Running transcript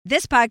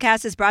This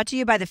podcast is brought to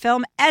you by the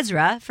film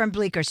Ezra from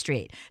Bleecker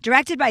Street,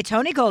 directed by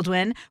Tony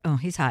Goldwyn, oh,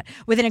 he's hot,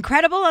 with an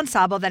incredible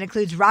ensemble that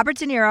includes Robert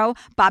De Niro,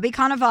 Bobby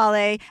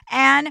Cannavale,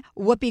 and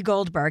Whoopi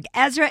Goldberg.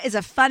 Ezra is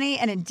a funny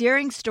and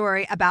endearing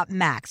story about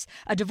Max,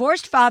 a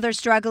divorced father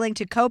struggling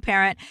to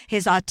co-parent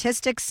his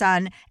autistic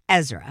son,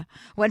 Ezra.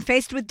 When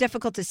faced with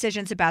difficult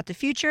decisions about the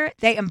future,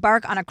 they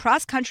embark on a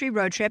cross-country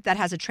road trip that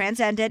has a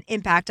transcendent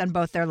impact on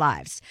both their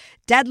lives.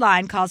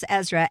 Deadline calls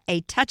Ezra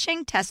a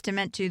touching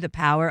testament to the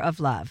power of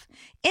love.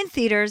 In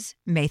theaters,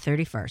 May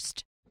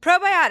 31st.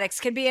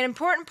 Probiotics can be an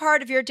important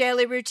part of your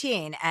daily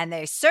routine, and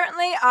they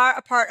certainly are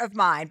a part of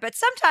mine, but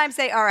sometimes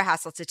they are a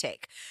hassle to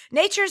take.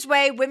 Nature's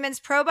Way Women's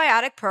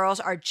Probiotic Pearls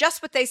are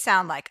just what they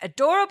sound like,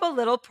 adorable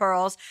little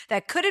pearls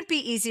that couldn't be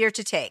easier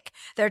to take.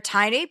 They're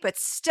tiny, but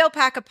still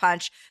pack a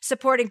punch,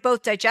 supporting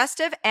both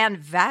digestive and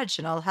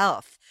vaginal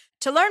health.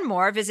 To learn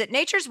more, visit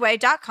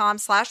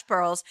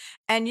naturesway.com/pearls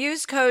and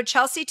use code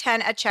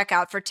Chelsea10 at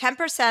checkout for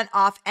 10%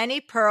 off any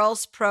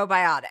Pearls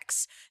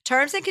probiotics.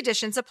 Terms and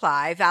conditions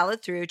apply,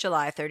 valid through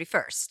July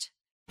 31st.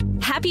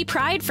 Happy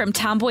Pride from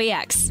Tomboy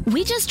X.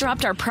 We just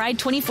dropped our Pride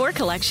 24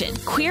 collection.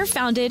 Queer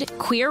founded,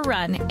 queer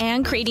run,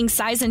 and creating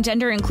size and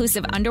gender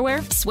inclusive underwear,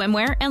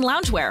 swimwear, and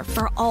loungewear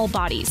for all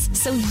bodies,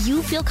 so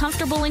you feel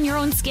comfortable in your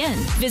own skin.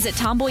 Visit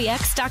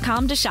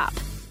tomboyx.com to shop.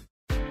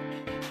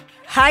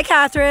 Hi,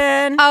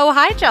 Catherine. Oh,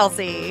 hi,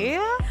 Chelsea.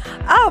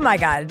 Oh, my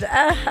God.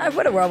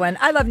 What a whirlwind.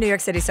 I love New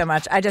York City so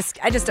much. I just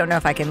don't know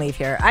if I can leave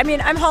here. I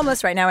mean, I'm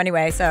homeless right now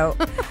anyway, so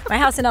my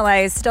house in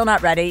LA is still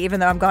not ready, even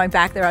though I'm going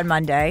back there on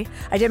Monday.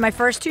 I did my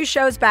first 2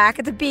 shows back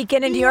at the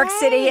Beacon in New York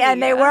City,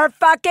 and they were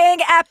fucking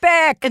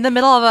epic. In the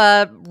middle of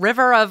a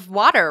river of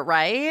water,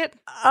 right?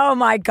 Oh,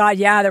 my God.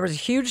 Yeah, there was a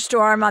huge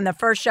storm on the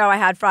first show I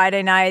had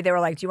Friday night. They were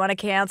like, do you want to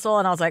cancel?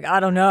 And I was like, I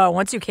don't know.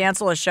 Once you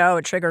cancel a show,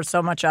 it triggers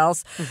so much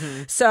else.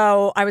 Mm-hmm.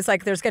 So I was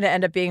like, there's going to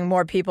end up being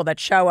more people that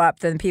show up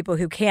than people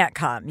who can't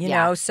come, you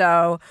know?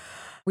 So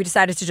we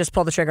decided to just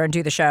pull the trigger and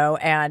do the show,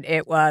 and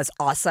it was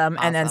awesome.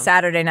 And then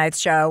Saturday night's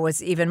show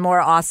was even more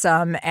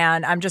awesome,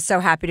 and I'm just so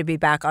happy to be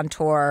back on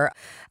tour.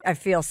 I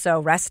feel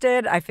so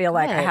rested. I feel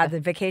like I had the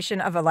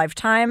vacation of a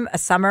lifetime, a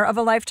summer of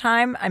a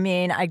lifetime. I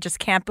mean, I just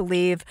can't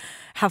believe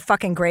how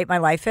fucking great my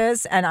life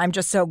is, and I'm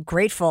just so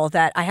grateful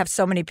that I have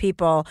so many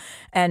people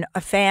and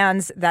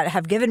fans that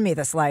have given me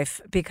this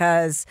life,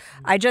 because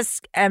I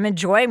just am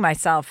enjoying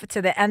myself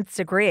to the nth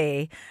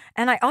degree.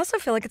 And I also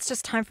feel like it's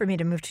just time for me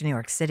to move to New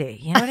York City.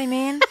 You know what I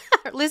mean?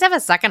 At least have a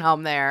second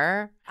home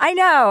there. I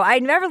know. I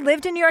never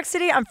lived in New York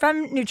City. I'm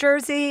from New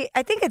Jersey.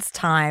 I think it's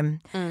time.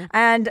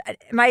 And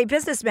my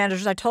business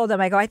managers, I told them,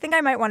 I go, I think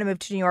I might want to move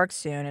to New York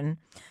soon. And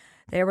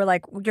they were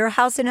like, your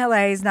house in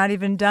LA is not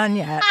even done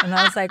yet. And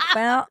I was like,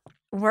 well,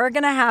 we're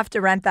going to have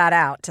to rent that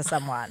out to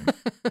someone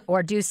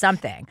or do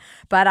something.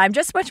 But I'm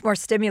just much more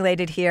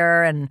stimulated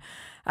here, and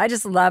I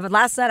just love it.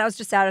 Last night I was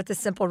just out at this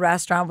simple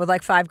restaurant with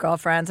like 5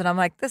 girlfriends, and I'm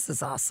like, this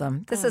is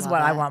awesome. This is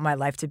what I want my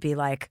life to be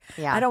like.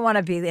 Yeah. I don't want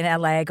to be in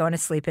LA going to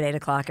sleep at 8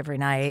 o'clock every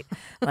night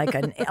like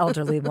an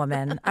elderly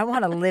woman. I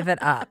want to live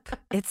it up.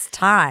 It's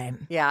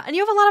time. Yeah. And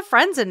you have a lot of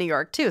friends in New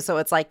York too. So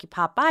it's like you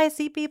pop by,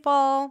 see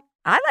people.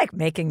 I like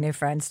making new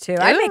friends, too.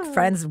 I make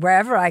friends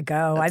wherever I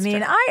go. That's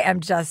true. I am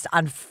just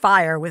on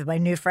fire with my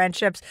new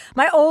friendships,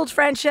 my old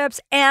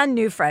friendships and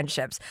new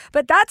friendships.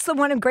 But that's the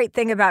one great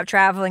thing about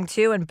traveling,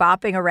 too, and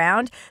bopping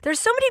around. There's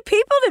so many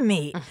people to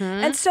meet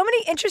and so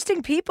many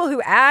interesting people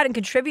who add and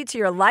contribute to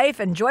your life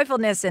and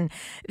joyfulness and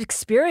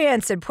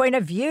experience and point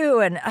of view.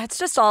 And it's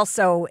just all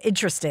so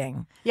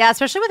interesting. Yeah,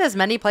 especially with as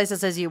many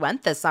places as you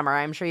went this summer.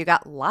 I'm sure you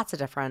got lots of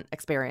different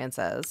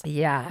experiences.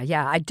 Yeah.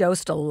 I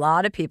dosed a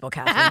lot of people,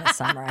 Catherine, this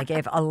summer. I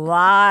gave a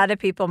lot of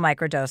people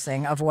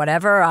microdosing of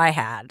whatever I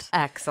had.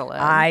 Excellent.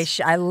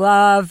 I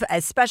love,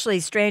 especially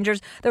strangers.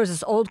 There was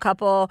this old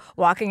couple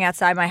walking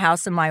outside my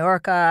house in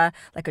Mallorca,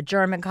 like a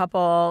German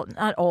couple,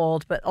 not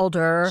old, but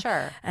older.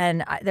 Sure.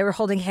 And they were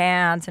holding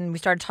hands, and we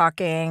started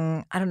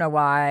talking. I don't know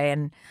why.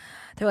 And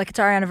they're like, it's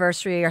our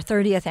anniversary, our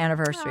 30th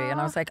anniversary. Aww.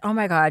 And I was like, oh,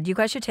 my God, you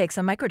guys should take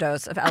some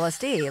microdose of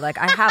LSD. Like,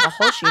 I have a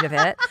whole sheet of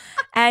it,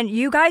 and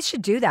you guys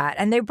should do that.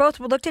 And they both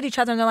looked at each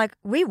other, and they're like,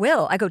 we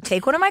will. I go,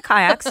 take one of my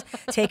kayaks,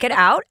 take it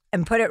out,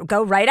 and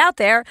go right out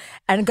there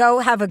and go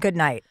have a good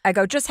night. I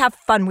go, just have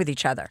fun with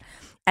each other.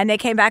 And they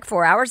came back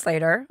 4 hours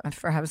later.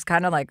 I was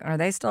kind of like, are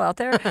they still out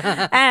there?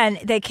 And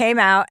they came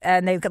out,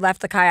 and they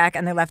left the kayak,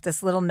 and they left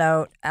this little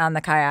note on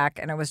the kayak,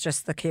 and it was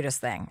just the cutest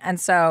thing. And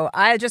so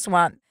I just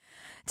want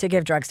to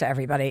give drugs to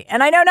everybody.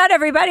 And I know not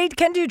everybody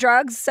can do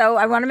drugs, so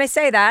I want to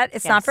say that.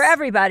 It's not for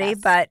everybody,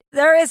 but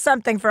there is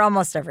something for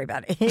almost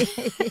everybody.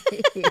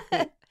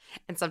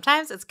 And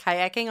sometimes it's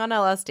kayaking on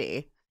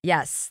LSD.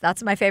 Yes,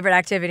 that's my favorite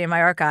activity in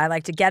Mallorca. I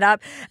like to get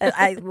up.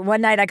 One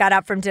night I got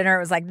up from dinner. It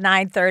was like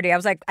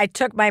 9:30. I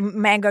took my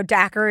mango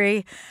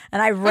daiquiri and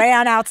I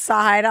ran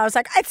outside. I was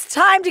like, it's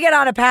time to get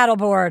on a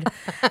paddleboard.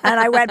 And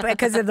I went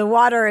because of the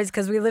water is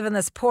because we live in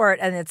this port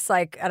and it's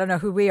like, I don't know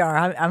who we are.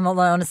 I'm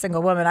alone, a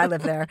single woman. I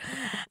live there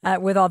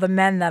with all the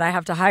men that I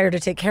have to hire to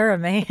take care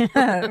of me,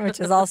 which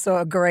is also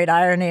a great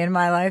irony in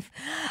my life.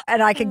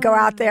 And I could go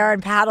out there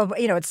and paddle.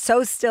 It's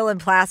so still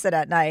and placid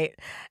at night.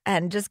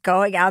 And just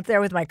going out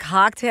there with my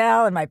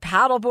cocktail and my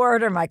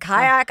paddleboard or my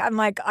kayak, I'm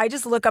like, I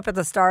just look up at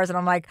the stars and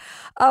I'm like,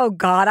 oh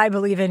God, I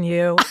believe in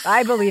you.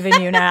 I believe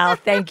in you now.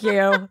 Thank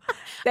you.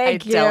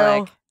 Thank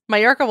you.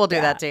 Mallorca will do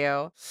that to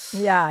you.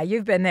 Yeah,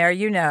 you've been there,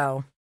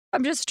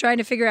 I'm just trying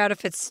to figure out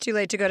if it's too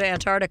late to go to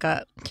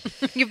Antarctica.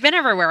 You've been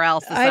everywhere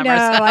else this summer.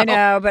 I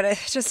know, but it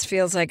just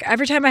feels like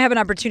every time I have an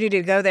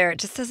opportunity to go there, it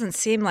just doesn't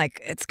seem like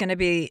it's going to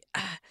be...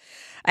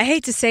 I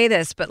hate to say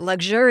this, but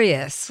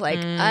luxurious. Like,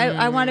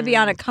 I want to be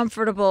on a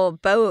comfortable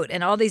boat,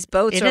 and all these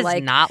boats are like... It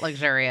is not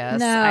luxurious,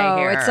 no, I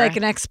hear. It's like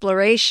an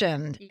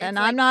exploration, and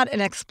I'm not an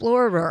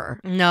explorer.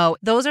 No,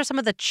 those are some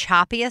of the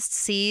choppiest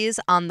seas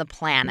on the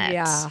planet.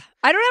 Yeah.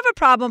 I don't have a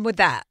problem with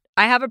that.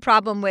 I have a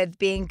problem with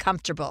being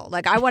comfortable.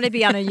 Like, I want to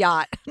be on a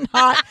yacht,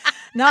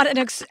 not an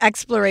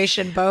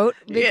exploration boat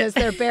because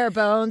they're bare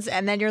bones,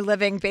 and then you're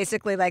living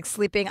basically like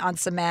sleeping on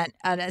cement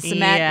with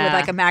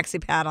like a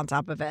maxi pad on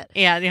top of it.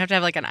 Yeah, you have to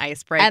have like an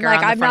icebreaker and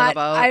like, on the front of the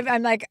boat.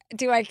 I'm like,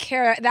 do I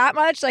care that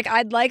much? Like,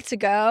 I'd like to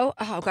go.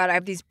 Oh God, I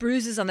have these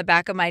bruises on the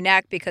back of my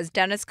neck because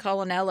Dennis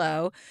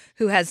Colanello,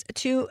 who has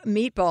 2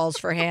 meatballs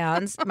for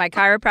hands, my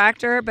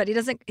chiropractor, but he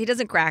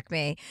doesn't crack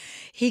me.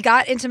 He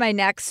got into my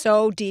neck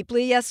so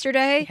deeply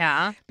yesterday.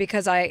 Yeah.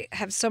 Because I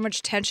have so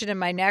much tension in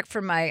my neck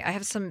I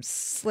have some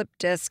slip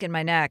disc in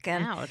my neck.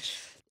 And, ouch.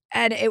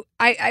 And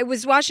I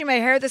was washing my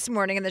hair this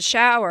morning in the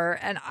shower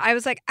and I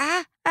was like,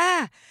 ah.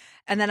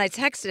 And then I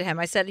texted him.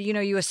 I said,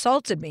 you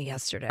assaulted me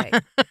yesterday.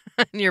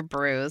 You're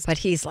bruised. But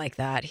he's like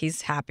that.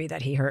 He's happy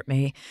that he hurt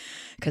me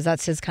because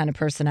that's his kind of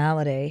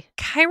personality.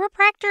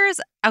 Chiropractors,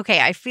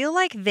 okay, I feel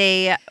like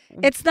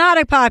it's not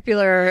a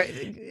popular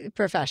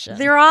profession.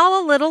 They're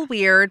all a little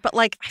weird, but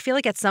like I feel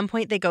like at some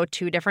point they go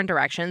 2 different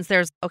directions.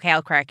 There's, okay,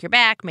 I'll crack your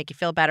back, make you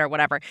feel better,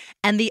 whatever.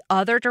 And the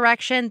other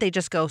direction, they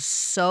just go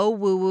so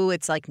woo-woo,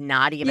 it's like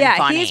not even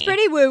funny. Yeah, he's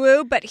pretty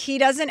woo-woo, but he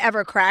doesn't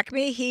ever crack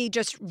me. He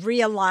just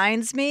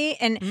realigns me,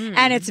 and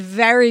it's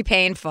very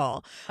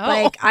painful. Oh.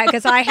 Like,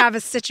 because I have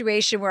a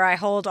situation where I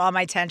hold all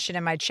my tension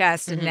in my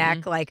chest and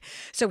neck, like,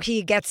 so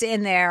he gets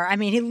in there. I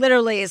mean, he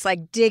literally is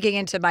like digging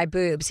into my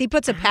boobs. He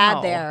puts a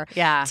pad there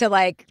to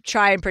like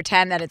try and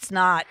pretend that it's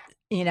not,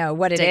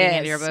 what it digging is,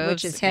 into your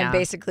boobs. Which is him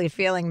basically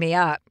feeling me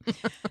up.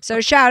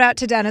 So shout out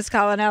to Dennis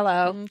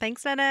Colanello.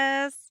 Thanks,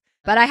 Dennis.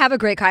 But I have a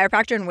great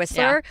chiropractor in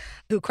Whistler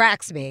who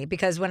cracks me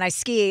because when I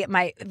ski,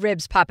 my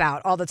ribs pop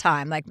out all the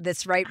time. Like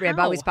this right rib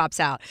always pops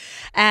out.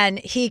 And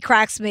he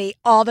cracks me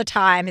all the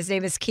time. His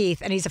name is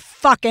Keith, and he's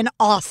fucking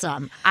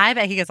awesome. I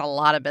bet he gets a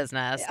lot of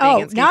business.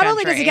 Oh, not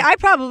only does I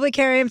probably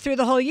carry him through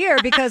the whole year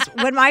because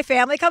when my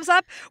family comes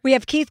up, we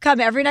have Keith come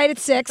every night at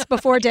 6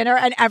 before dinner,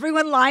 and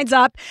everyone lines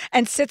up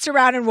and sits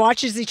around and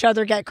watches each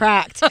other get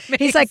cracked.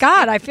 He's like,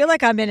 God, I feel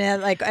like I'm in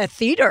a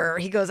theater.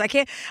 He goes,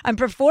 I'm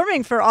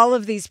performing for all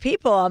of these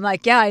people. I'm like,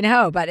 yeah, I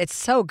know, but it's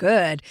so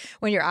good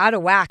when you're out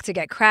of whack to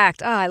get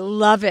cracked. Oh, I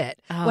love it.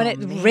 When it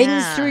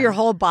rings through your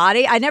whole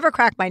body. I never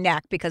crack my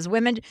neck because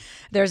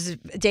there's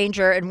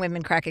danger in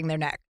women cracking their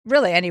neck.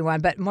 Really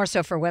anyone, but more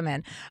so for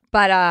women.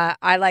 But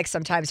I like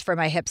sometimes for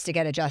my hips to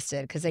get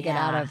adjusted because they get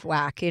out of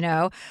whack,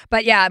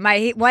 But yeah,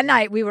 one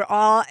night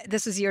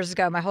this was years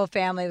ago, my whole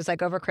family was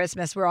like over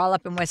Christmas. We're all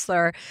up in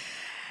Whistler.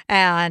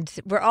 And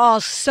we're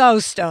all so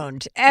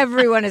stoned.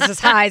 Everyone is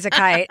as high as a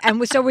kite.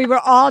 And so we were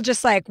all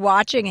just like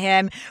watching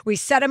him. We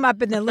set him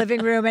up in the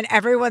living room and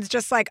everyone's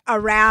just like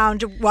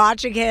around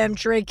watching him,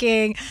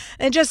 drinking,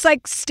 and just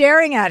like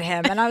staring at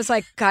him. And I was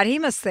like, God, he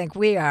must think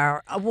we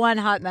are one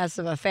hot mess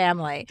of a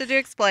family. Did you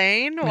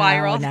explain why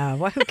you're all... No,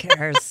 well, who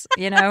cares?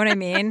 You know what I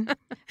mean?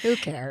 Who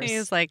cares?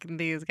 He's like,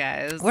 these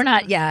guys. We're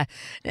not,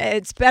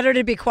 It's better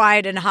to be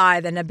quiet and high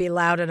than to be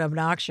loud and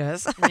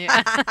obnoxious.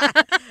 Yeah.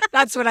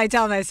 That's what I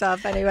tell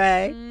myself anyway.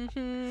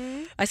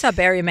 Mm-hmm. I saw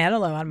Barry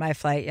Manilow on my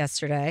flight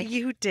yesterday.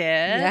 You did?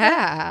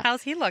 Yeah.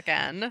 How's he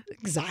looking?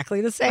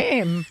 Exactly the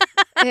same.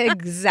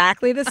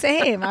 Exactly the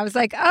same. I was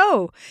like,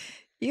 oh,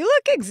 you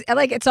look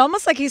like it's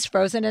almost like he's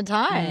frozen in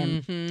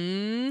time.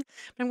 Mm-hmm.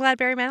 I'm glad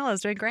Barry Manilow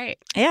is doing great.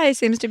 Yeah, he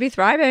seems to be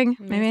thriving.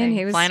 Amazing. I mean,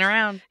 he was flying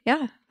around.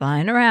 Yeah,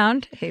 flying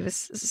around.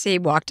 He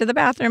walked to the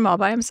bathroom all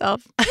by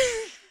himself.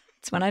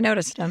 That's when I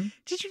noticed him.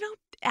 Did you know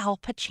Al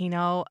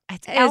Pacino.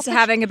 Is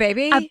having a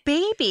baby? A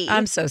baby.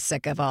 I'm so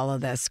sick of all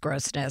of this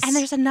grossness. And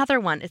there's another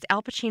one. It's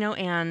Al Pacino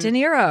and De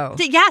Niro.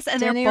 Yes, and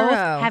De they're Niro.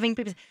 both having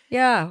babies.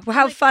 Yeah. Well,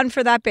 how fun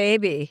for that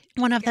baby.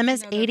 One of them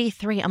is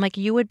 83. I'm like,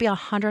 you would be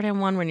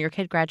 101 when your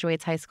kid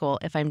graduates high school,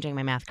 if I'm doing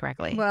my math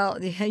correctly.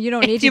 Well, you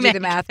don't need to do the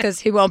math because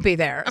he won't be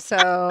there. So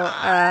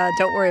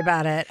don't worry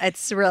about it.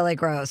 It's really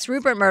gross.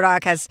 Rupert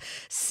Murdoch has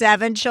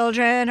 7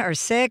 children or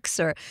 6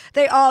 or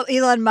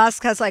Elon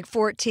Musk has like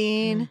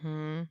 14.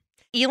 Mm-hmm.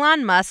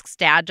 Elon Musk's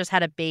dad just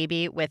had a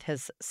baby with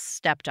his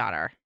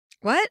stepdaughter.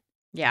 What?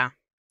 Yeah.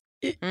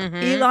 Mm-hmm.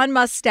 Elon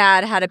Musk's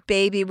dad had a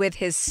baby with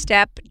his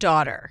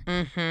stepdaughter.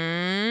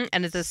 Mm-hmm.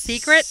 And it's a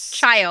secret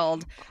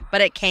child,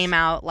 but it came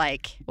out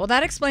like... Well,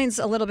 that explains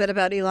a little bit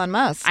about Elon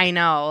Musk. I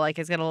know. Like,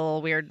 he's got a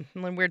little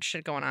weird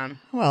shit going on.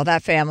 Well,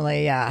 that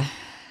family, yeah.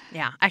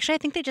 Yeah. Actually, I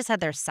think they just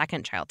had their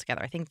second child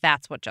together. I think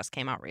that's what just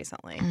came out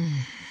recently.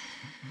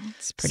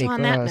 It's pretty gross.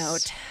 On that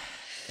note...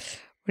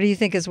 What do you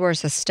think is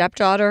worse, a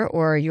stepdaughter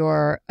or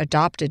your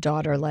adopted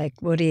daughter like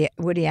Woody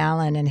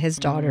Allen and his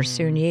daughter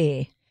Soon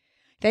Yi?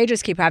 They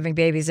just keep having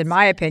babies, in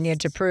my opinion,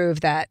 to prove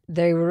that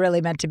they were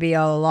really meant to be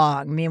all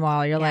along.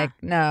 Meanwhile, you're like,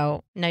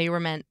 no. No, you were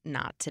meant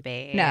not to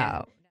be.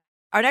 No.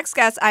 Our next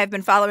guest I've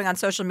been following on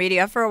social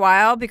media for a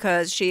while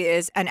because she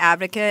is an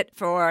advocate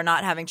for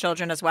not having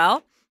children as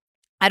well.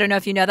 I don't know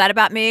if you know that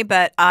about me,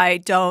 but I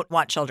don't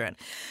want children.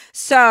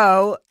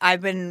 So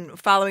I've been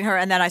following her,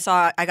 and then I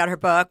got her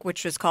book,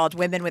 which was called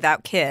Women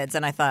Without Kids,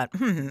 and I thought,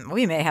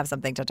 we may have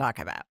something to talk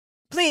about.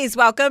 Please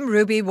welcome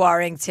Ruby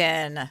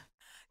Warrington.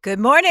 Good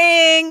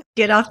morning.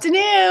 Good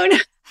afternoon.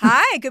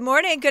 Hi, good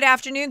morning, good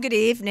afternoon, good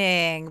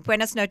evening.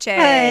 Buenas noches.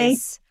 Hey.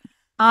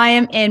 I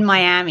am in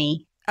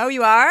Miami. Oh,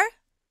 you are?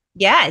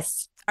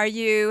 Yes. Are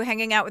you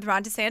hanging out with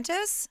Ron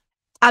DeSantis?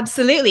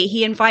 Absolutely.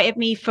 He invited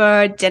me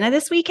for dinner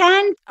this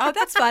weekend. Oh,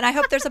 that's fun. I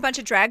hope there's a bunch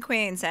of drag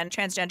queens and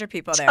transgender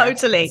people there.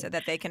 Totally. So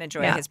that they can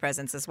enjoy his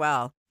presence as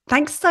well.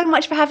 Thanks so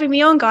much for having me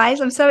on,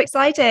 guys. I'm so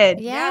excited.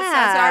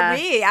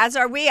 Yes, as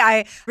are we.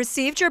 I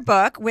received your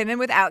book, Women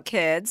Without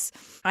Kids,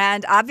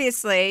 and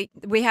obviously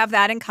we have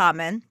that in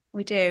common.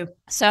 We do.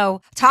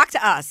 So talk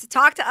to us.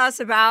 Talk to us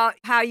about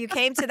how you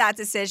came to that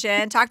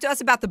decision. Talk to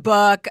us about the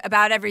book,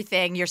 about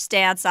everything, your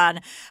stance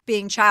on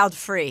being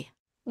child-free.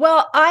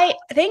 Well, I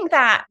think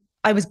that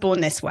I was born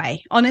this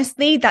way.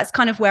 Honestly, that's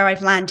kind of where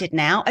I've landed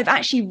now. I've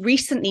actually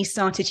recently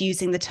started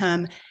using the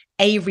term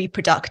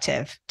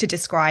a-reproductive to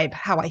describe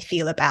how I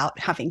feel about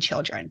having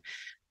children.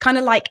 Kind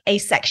of like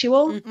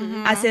asexual,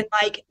 as in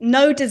like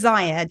no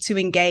desire to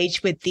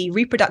engage with the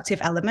reproductive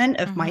element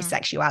of my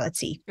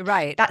sexuality.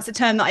 Right. That's a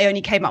term that I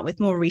only came up with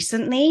more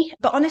recently.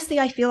 But honestly,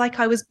 I feel like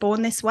I was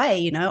born this way.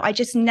 You know, I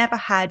just never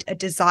had a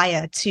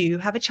desire to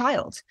have a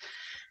child.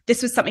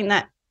 This was something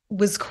that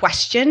was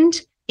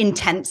questioned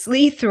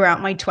intensely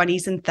throughout my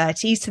 20s and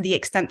 30s to the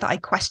extent that I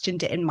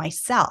questioned it in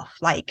myself.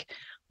 Like,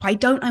 why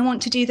don't I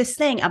want to do this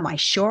thing? Am I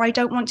sure I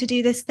don't want to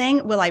do this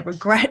thing? Will I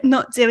regret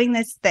not doing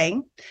this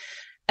thing?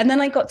 And then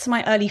I got to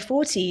my early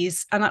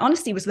 40s and I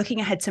honestly was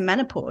looking ahead to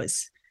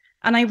menopause.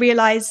 And I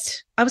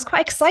realized I was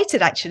quite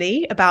excited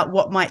actually about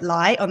what might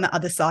lie on the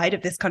other side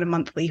of this kind of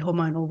monthly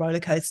hormonal roller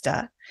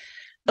coaster.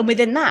 And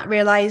within that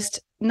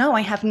realized, no,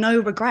 I have no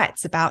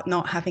regrets about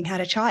not having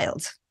had a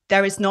child.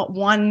 There is not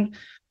one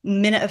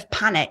minute of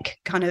panic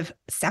kind of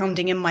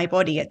sounding in my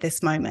body at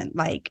this moment.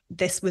 Like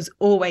this was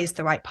always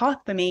the right path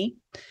for me.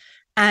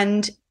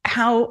 And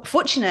how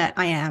fortunate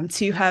I am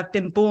to have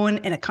been born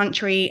in a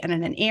country and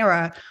in an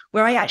era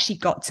where I actually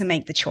got to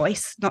make the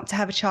choice not to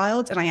have a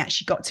child. And I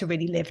actually got to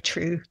really live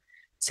true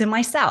to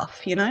myself,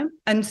 you know?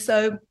 And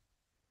so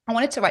I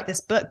wanted to write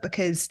this book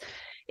because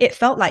it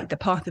felt like the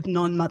path of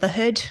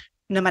non-motherhood,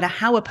 no matter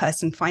how a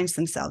person finds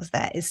themselves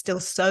there, is still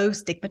so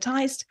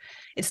stigmatized.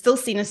 It's still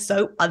seen as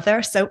so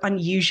other, so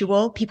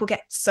unusual. People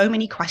get so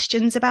many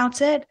questions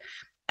about it.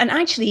 And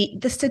actually,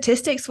 the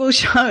statistics will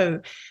show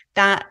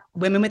that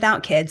women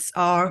without kids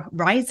are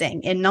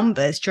rising in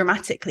numbers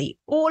dramatically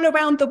all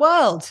around the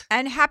world.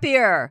 And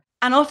happier.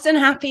 And often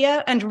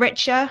happier and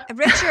richer.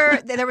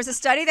 There was a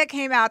study that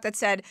came out that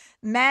said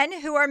men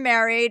who are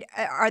married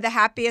are the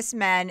happiest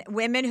men.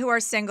 Women who are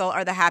single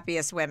are the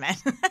happiest women.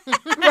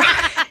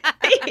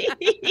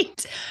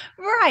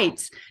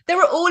 Right. There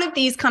are all of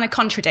these kind of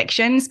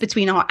contradictions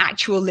between our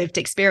actual lived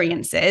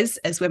experiences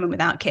as women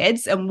without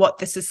kids and what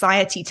the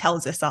society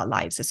tells us our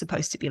lives are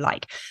supposed to be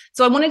like.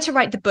 So I wanted to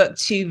write the book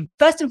to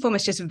first and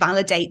foremost just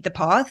validate the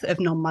path of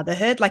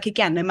non-motherhood. Like,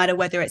 again, no matter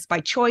whether it's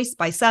by choice,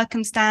 by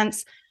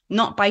circumstance,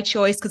 not by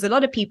choice, because a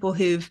lot of people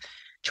who've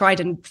tried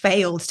and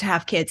failed to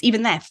have kids,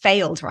 even they're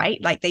failed,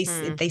 right? Like they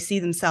see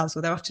themselves,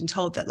 or they're often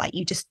told that like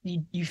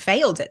you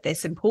failed at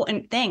this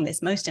important thing,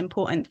 this most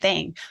important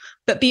thing.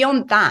 But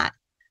beyond that,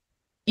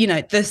 you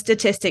know, the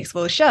statistics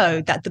will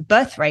show that the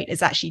birth rate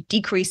is actually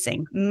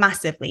decreasing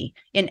massively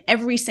in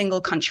every single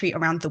country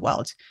around the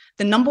world.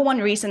 The number one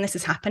reason this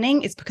is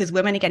happening is because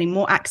women are getting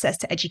more access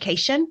to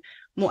education,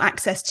 more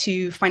access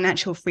to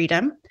financial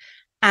freedom.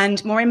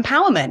 and more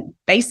empowerment,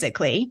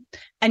 basically.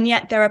 And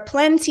yet there are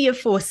plenty of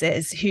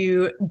forces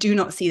who do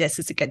not see this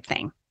as a good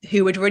thing,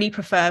 who would really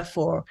prefer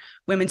for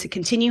women to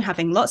continue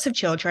having lots of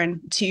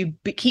children, to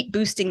keep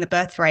boosting the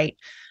birth rate,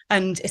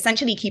 and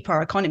essentially keep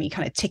our economy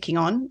kind of ticking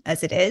on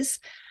as it is.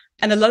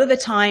 And a lot of the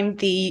time,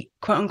 the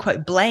quote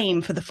unquote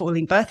blame for the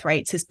falling birth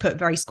rates is put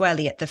very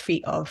squarely at the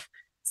feet of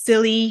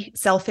silly,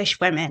 selfish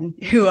women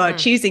who are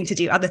choosing to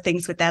do other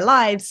things with their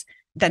lives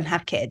than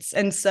have kids.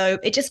 And so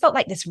it just felt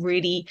like this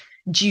really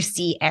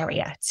juicy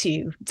area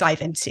to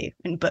dive into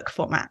in book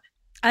format.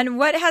 And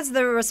what has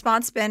the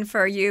response been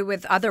for you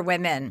with other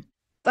women?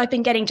 I've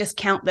been getting just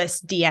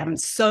countless DMs,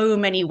 so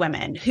many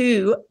women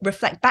who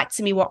reflect back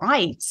to me what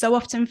I so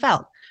often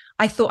felt.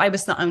 I thought I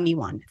was the only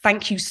one.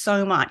 Thank you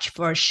so much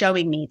for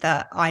showing me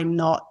that I'm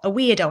not a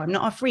weirdo. I'm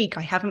not a freak.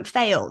 I haven't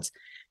failed.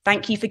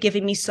 Thank you for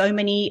giving me so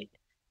many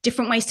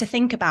different ways to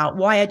think about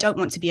why I don't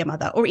want to be a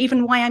mother, or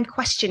even why I'm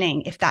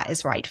questioning if that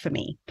is right for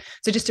me.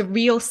 So just a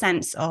real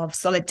sense of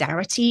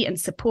solidarity and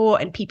support,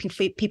 and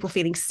people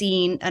feeling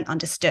seen and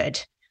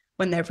understood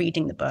when they're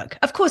reading the book.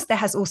 Of course, there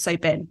has also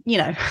been,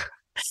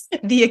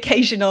 the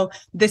occasional,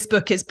 this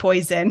book is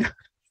poison.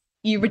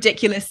 You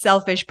ridiculous,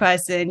 selfish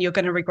person. You're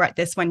going to regret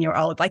this when you're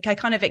old. Like I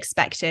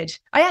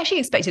actually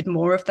expected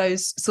more of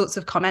those sorts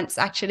of comments,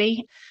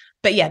 actually.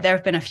 But yeah, there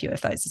have been a few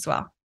of those as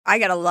well. I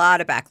get a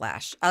lot of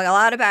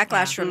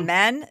backlash from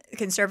men,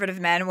 conservative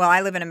men. Well,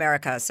 I live in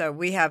America, so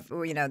we have,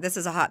 this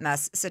is a hot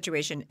mess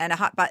situation and a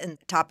hot button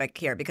topic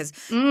here because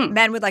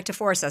men would like to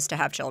force us to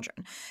have children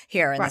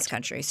here in this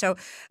country. So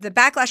the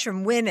backlash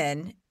from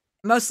women,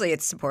 mostly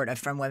it's supportive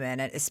from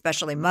women,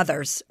 especially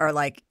mothers are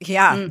like,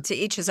 to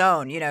each his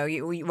own.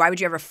 Why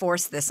would you ever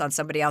force this on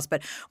somebody else?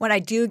 But when I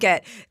do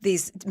get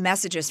these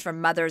messages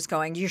from mothers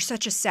going, you're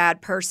such a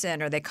sad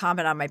person, or they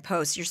comment on my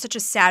post, you're such a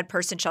sad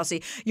person,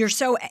 Chelsea. You're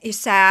so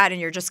sad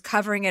and you're just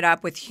covering it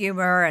up with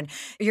humor and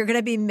you're going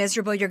to be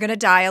miserable. You're going to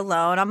die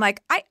alone. I'm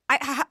like,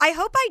 I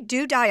hope I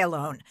do die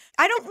alone.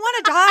 I don't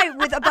want to die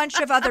with a bunch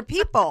of other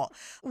people.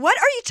 What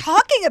are you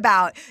talking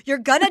about? You're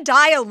going to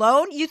die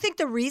alone? You think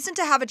the reason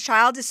to have a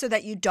child is so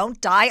that you don't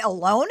die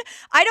alone?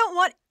 I don't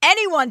want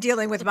anyone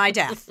dealing with my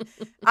death.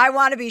 I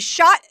want to be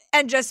shot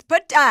and just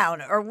put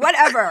down or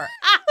whatever.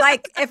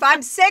 Like if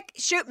I'm sick,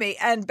 shoot me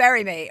and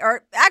bury me,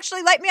 or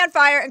actually light me on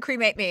fire and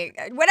cremate me.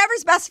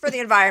 Whatever's best for the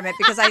environment,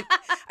 because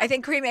I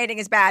think cremating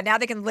is bad. Now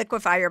they can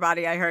liquefy your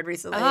body, I heard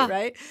recently,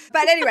 right?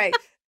 But anyway,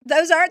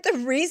 those aren't the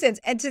reasons.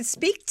 And to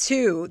speak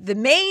to the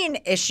main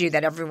issue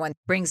that everyone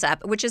brings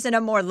up, which is in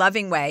a more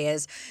loving way,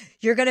 is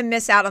you're going to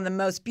miss out on the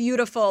most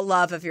beautiful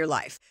love of your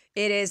life.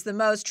 It is the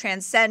most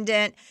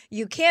transcendent.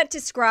 You can't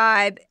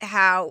describe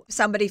how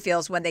somebody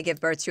feels when they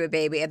give birth to a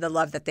baby and the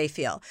love that they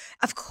feel.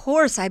 Of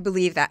course, I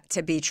believe that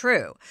to be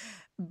true,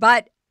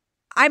 but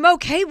I'm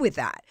okay with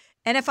that.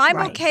 And if I'm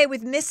okay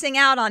with missing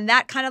out on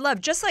that kind of love,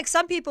 just like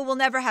some people will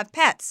never have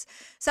pets,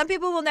 some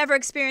people will never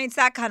experience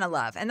that kind of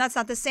love. And that's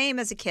not the same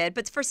as a kid.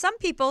 But for some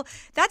people,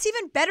 that's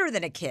even better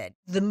than a kid.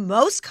 The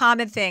most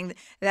common thing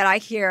that I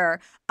hear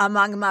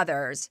among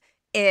mothers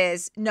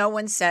is no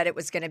one said it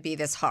was going to be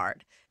this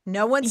hard.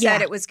 No one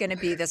said it was going to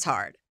be this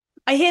hard.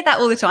 I hear that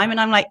all the time and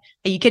I'm like,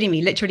 are you kidding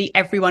me? Literally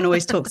everyone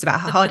always talks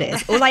about how hard it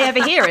is. All I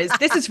ever hear is,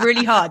 this is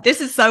really hard.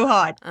 This is so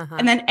hard.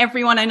 And then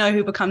everyone I know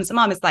who becomes a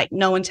mom is like,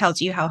 no one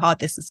tells you how hard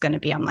this is going to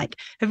be. I'm like,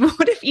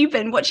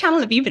 what channel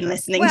have you been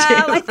listening to?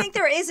 Well, I think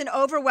there is an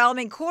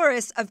overwhelming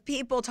chorus of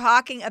people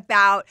talking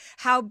about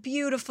how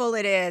beautiful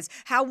it is,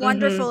 how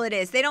wonderful it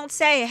is. They don't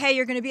say, hey,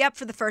 you're going to be up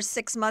for the first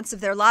 6 months of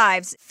their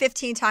lives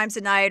 15 times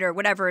a night or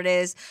whatever it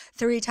is,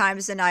 3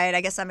 times a night. I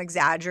guess I'm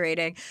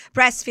exaggerating.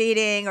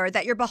 Breastfeeding, or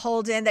that you're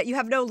beholden, that you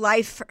have no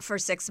life for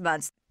 6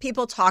 months.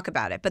 People talk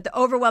about it, but the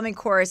overwhelming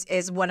chorus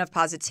is one of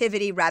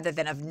positivity rather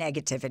than of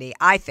negativity,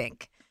 I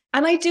think.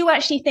 And I do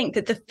actually think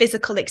that the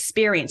physical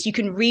experience, you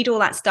can read all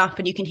that stuff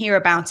and you can hear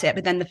about it,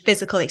 but then the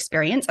physical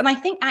experience. And I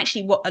think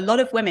actually what a lot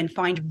of women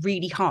find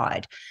really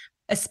hard,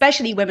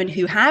 especially women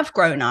who have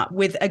grown up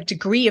with a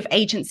degree of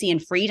agency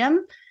and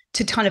freedom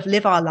to kind of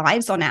live our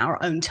lives on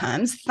our own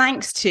terms,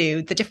 thanks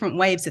to the different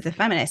waves of the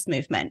feminist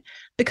movement.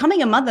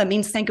 Becoming a mother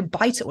means saying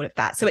goodbye to all of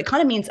that. So it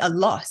kind of means a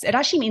loss. It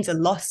actually means a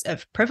loss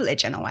of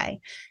privilege in a way.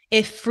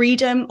 If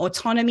freedom,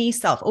 autonomy,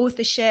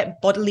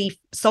 self-authorship, bodily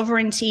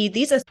sovereignty,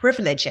 these are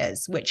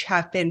privileges which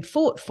have been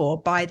fought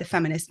for by the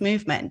feminist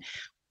movement.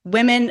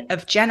 Women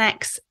of Gen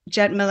X,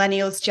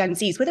 Millennials, Gen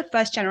Zs, we're the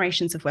first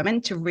generations of women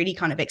to really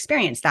kind of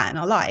experience that in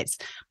our lives.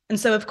 And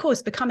so, of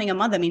course, becoming a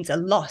mother means a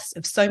loss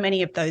of so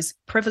many of those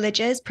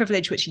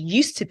privilege which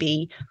used to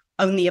be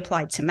only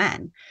applied to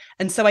men.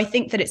 And so I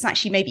think that it's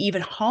actually maybe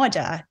even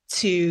harder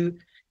to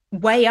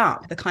weigh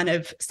up the kind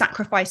of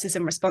sacrifices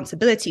and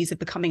responsibilities of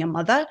becoming a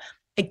mother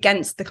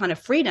against the kind of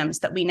freedoms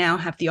that we now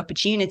have the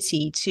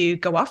opportunity to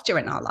go after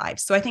in our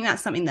lives. So I think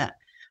that's something that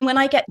when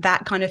I get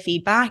that kind of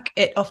feedback,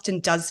 it often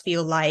does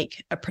feel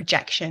like a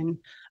projection.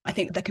 I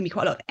think there can be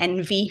quite a lot of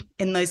envy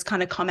in those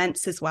kind of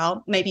comments as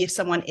well. Maybe if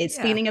someone is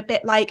feeling a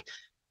bit like,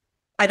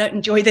 I don't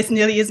enjoy this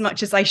nearly as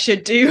much as I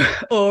should do,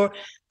 or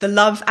the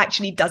love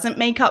actually doesn't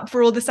make up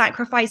for all the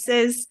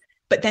sacrifices,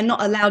 but they're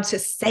not allowed to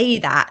say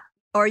that.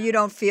 Or you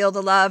don't feel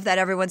the love that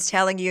everyone's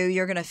telling you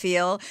you're going to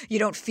feel. You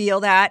don't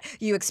feel that.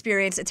 You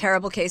experience a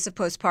terrible case of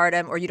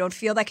postpartum, or you don't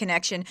feel that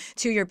connection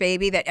to your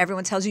baby that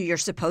everyone tells you you're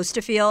supposed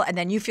to feel. And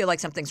then you feel like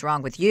something's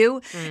wrong with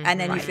you. And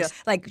then you feel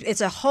like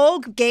it's a whole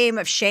game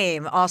of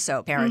shame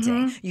also,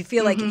 parenting. You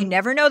feel like you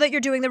never know that you're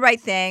doing the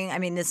right thing. I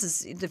mean, this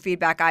is the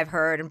feedback I've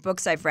heard and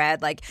books I've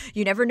read. Like,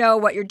 you never know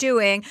what you're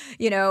doing,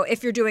 you know,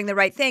 if you're doing the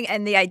right thing.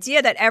 And the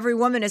idea that every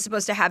woman is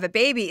supposed to have a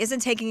baby isn't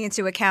taking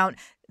into account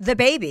the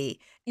baby.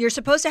 You're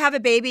supposed to have a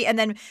baby, and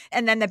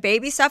then the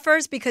baby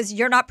suffers because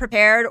you're not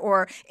prepared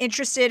or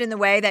interested in the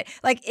way that,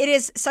 like, it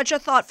is such a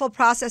thoughtful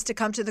process to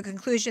come to the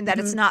conclusion that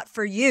it's not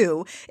for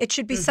you. It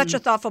should be such a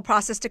thoughtful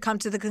process to come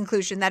to the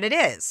conclusion that it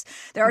is.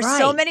 There are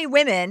so many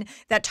women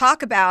that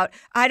talk about,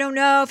 I don't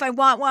know if I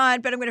want one,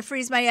 but I'm going to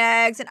freeze my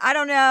eggs, and I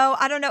don't know.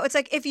 It's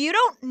like, if you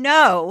don't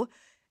know,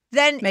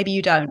 then maybe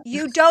you don't.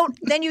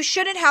 Then you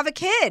shouldn't have a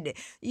kid.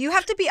 You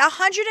have to be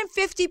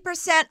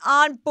 150%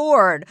 on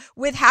board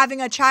with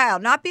having a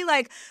child. Not be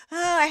like, oh,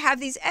 I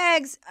have these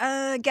eggs.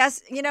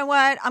 Guess, you know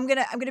what? I'm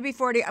gonna be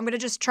 40. I'm gonna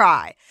just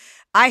try.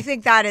 I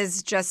think that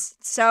is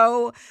just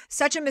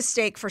such a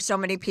mistake for so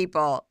many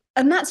people.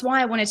 And that's why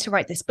I wanted to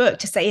write this book,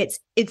 to say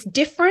it's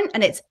different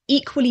and it's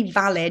equally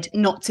valid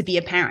not to be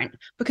a parent,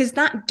 because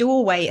that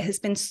doorway has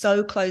been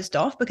so closed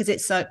off, because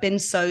it's been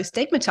so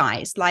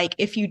stigmatized. Like,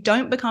 if you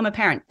don't become a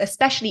parent,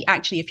 especially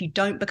actually if you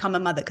don't become a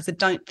mother, because I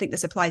don't think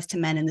this applies to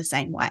men in the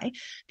same way.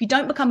 If you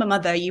don't become a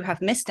mother, you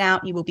have missed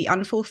out. You will be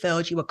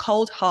unfulfilled. You are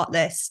cold,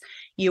 heartless.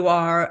 You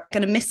are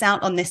going to miss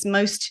out on this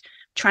most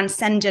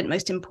transcendent,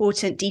 most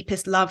important,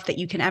 deepest love that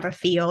you can ever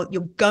feel.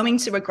 You're going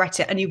to regret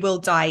it, and you will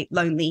die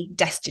lonely,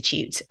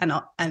 destitute, and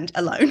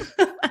alone.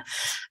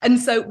 And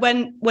so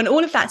when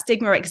all of that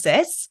stigma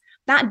exists,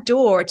 that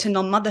door to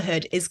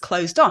non-motherhood is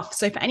closed off.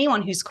 So for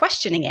anyone who's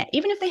questioning it,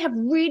 even if they have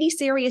really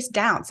serious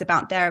doubts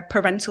about their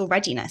parental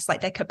readiness, like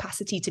their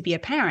capacity to be a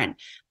parent,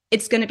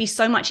 it's going to be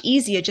so much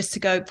easier just to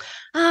go,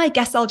 I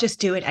guess I'll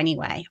just do it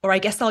anyway, or I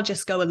guess I'll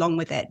just go along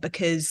with it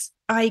because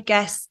I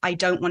guess I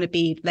don't want to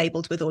be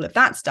labeled with all of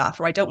that stuff,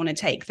 or I don't want to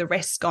take the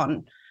risk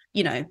on,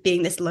 you know,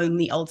 being this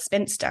lonely old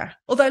spinster.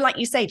 Although, like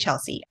you say,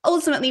 Chelsea,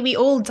 ultimately we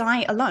all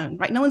die alone,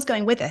 right? No one's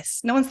going with us.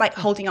 No one's like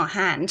holding our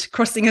hand,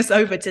 crossing us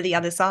over to the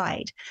other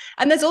side.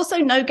 And there's also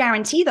no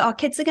guarantee that our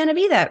kids are going to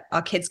be there.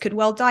 Our kids could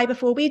well die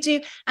before we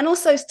do. And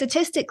also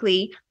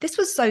statistically, this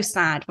was so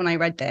sad when I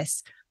read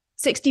this.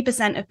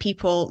 60% of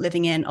people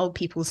living in old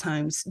people's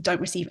homes don't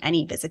receive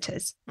any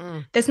visitors.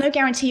 There's no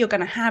guarantee you're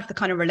going to have the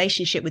kind of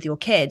relationship with your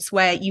kids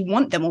where you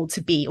want them all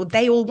to be, or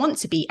they all want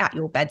to be at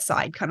your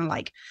bedside, kind of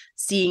like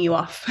seeing you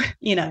off,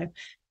 you know,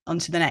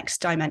 onto the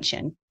next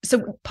dimension.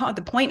 So part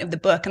of the point of the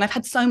book, and I've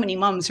had so many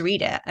mums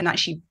read it and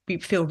actually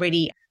feel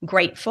really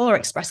grateful or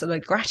express a lot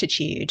of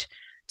gratitude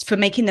for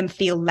making them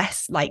feel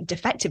less like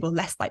defective or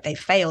less like they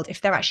failed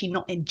if they're actually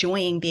not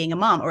enjoying being a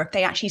mom, or if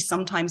they actually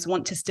sometimes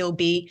want to still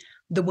be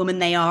the woman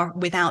they are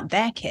without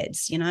their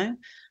kids, you know.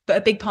 But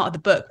a big part of the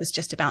book was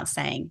just about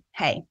saying,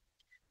 hey,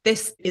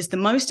 this is the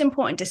most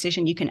important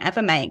decision you can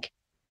ever make.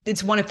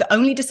 It's one of the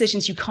only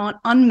decisions you can't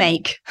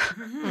unmake.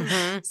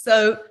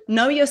 So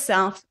know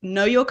yourself,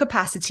 know your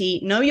capacity,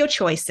 know your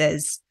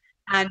choices,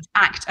 and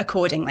act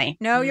accordingly.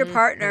 Know your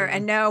partner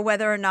and know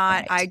whether or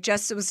not. I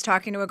just was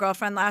talking to a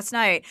girlfriend last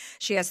night.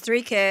 She has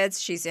 3 kids.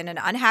 She's in an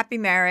unhappy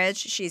marriage.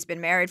 She's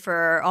been married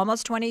for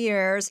almost 20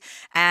 years,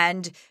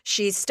 and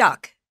she's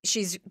stuck.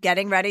 She's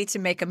getting ready to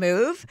make a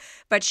move,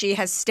 but she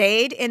has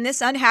stayed in this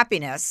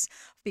unhappiness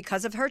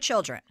because of her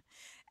children.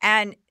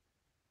 And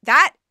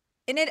that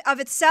in and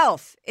of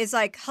itself is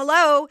like,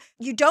 hello,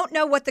 you don't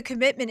know what the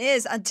commitment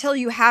is until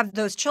you have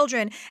those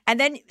children. And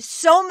then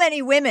so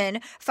many women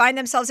find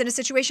themselves in a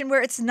situation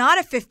where it's not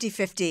a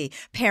 50-50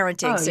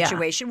 parenting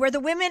situation, where the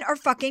women are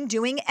fucking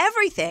doing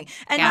everything.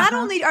 And not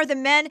only are the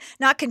men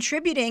not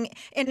contributing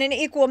in an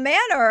equal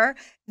manner,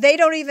 they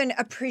don't even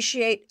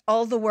appreciate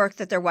all the work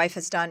that their wife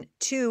has done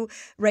to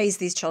raise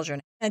these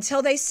children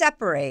until they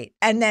separate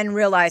and then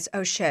realize,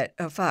 oh shit,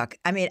 oh fuck.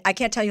 I mean, I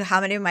can't tell you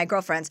how many of my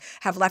girlfriends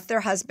have left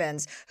their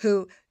husbands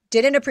who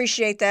didn't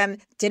appreciate them,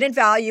 didn't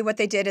value what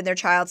they did in their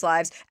child's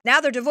lives.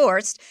 Now they're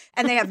divorced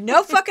and they have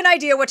no fucking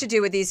idea what to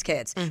do with these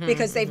kids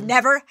because they've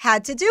never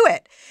had to do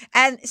it.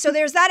 And so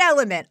there's that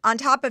element on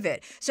top of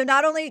it. So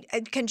not only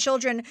can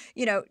children,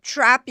 you know,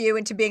 trap you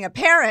into being a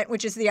parent,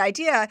 which is the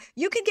idea,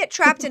 you can get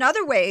trapped in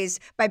other ways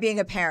by being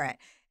a parent,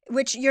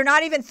 which you're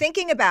not even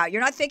thinking about.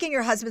 You're not thinking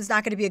your husband's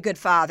not going to be a good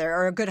father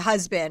or a good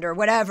husband or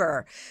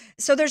whatever.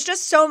 So there's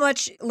just so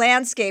much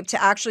landscape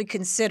to actually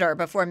consider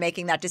before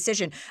making that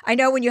decision. I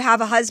know when you have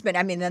a husband,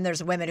 I mean, then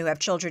there's women who have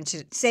children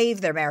to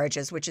save their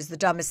marriages, which is the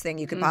dumbest thing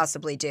you could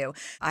possibly do.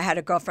 I had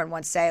a girlfriend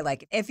once say,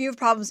 like, if you have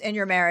problems in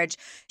your marriage,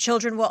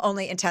 children will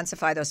only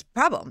intensify those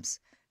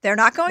problems. They're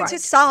not going to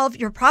solve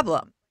your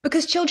problem.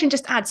 Because children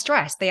just add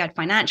stress. They add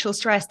financial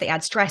stress. They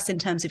add stress in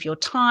terms of your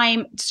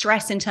time,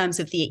 stress in terms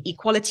of the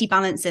equality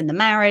balance in the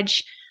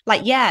marriage.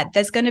 Like, yeah,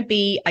 there's going to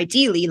be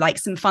ideally like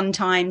some fun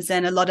times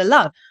and a lot of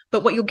love.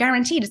 But what you're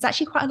guaranteed is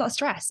actually quite a lot of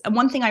stress. And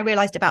one thing I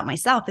realized about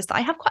myself is that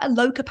I have quite a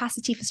low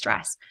capacity for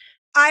stress.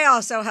 I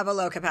also have a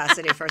low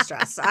capacity for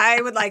stress.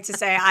 I would like to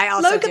say I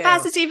also low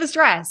capacity for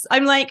stress.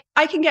 I'm like,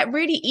 I can get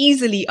really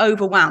easily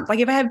overwhelmed. Like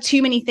if I have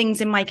too many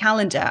things in my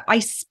calendar, I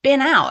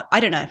spin out. I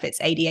don't know if it's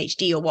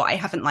ADHD or what. I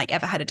haven't like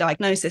ever had a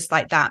diagnosis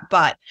like that,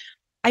 but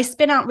I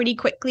spin out really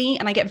quickly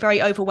and I get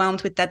very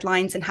overwhelmed with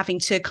deadlines and having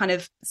to kind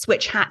of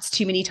switch hats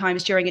too many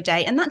times during a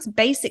day. And that's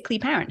basically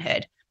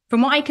parenthood.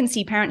 From what I can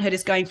see, parenthood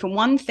is going from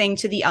one thing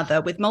to the other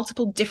with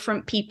multiple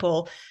different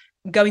people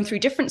going through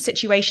different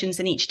situations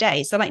in each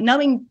day. So like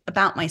knowing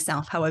about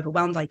myself, how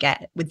overwhelmed I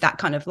get with that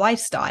kind of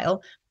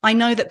lifestyle, I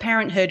know that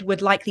parenthood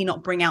would likely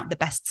not bring out the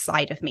best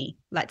side of me,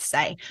 let's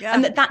say. Yeah.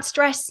 And that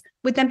stress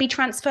would then be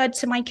transferred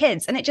to my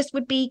kids and it just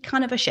would be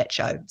kind of a shit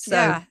show. So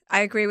yeah,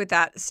 I agree with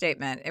that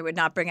statement. It would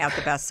not bring out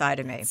the best side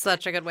of me.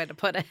 Such a good way to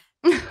put it.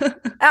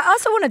 I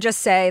also want to just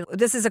say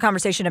this is a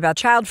conversation about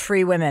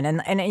child-free women,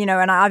 and you know,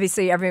 and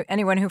obviously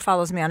anyone who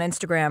follows me on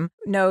Instagram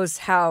knows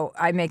how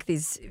I make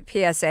these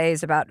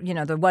PSAs about, you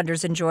know, the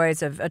wonders and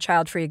joys of a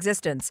child-free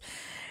existence.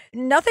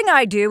 Nothing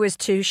I do is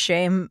to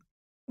shame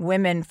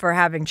women for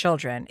having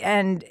children.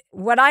 And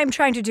what I'm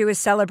trying to do is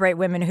celebrate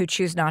women who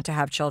choose not to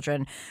have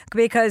children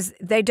because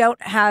they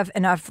don't have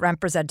enough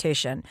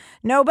representation.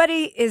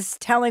 Nobody is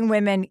telling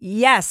women,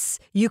 yes,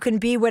 you can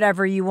be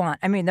whatever you want.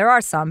 I mean, there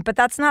are some, but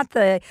that's not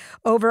the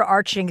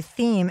overarching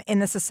theme in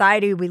the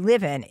society we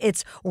live in.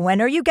 It's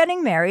when are you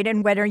getting married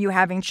and when are you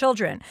having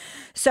children?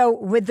 So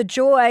with the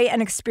joy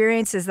and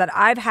experiences that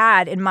I've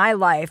had in my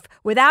life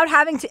without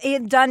having to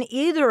done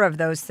either of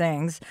those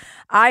things,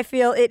 I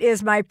feel it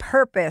is my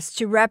purpose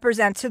to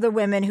represent to the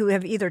women who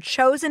have either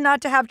chosen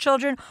not to have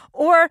children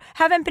or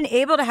haven't been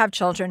able to have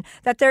children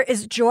that there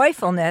is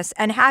joyfulness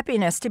and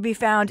happiness to be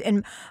found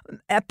in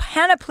a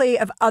panoply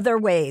of other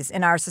ways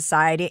in our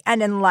society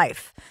and in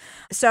life.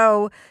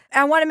 So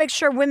I want to make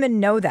sure women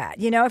know that.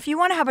 You know, if you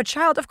want to have a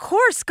child, of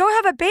course, go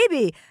have a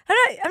baby.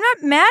 I'm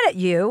not mad at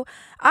you.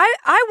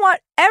 I want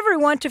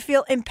everyone to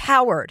feel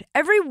empowered,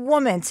 every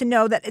woman to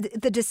know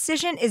that the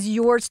decision is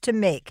yours to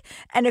make.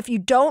 And if you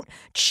don't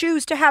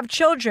choose to have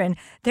children,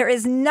 there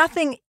is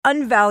nothing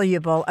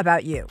unvaluable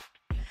about you.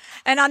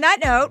 And on that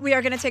note, we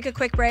are going to take a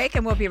quick break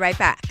and we'll be right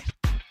back.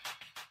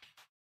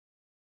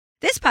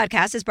 This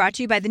podcast is brought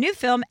to you by the new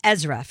film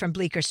Ezra from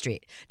Bleecker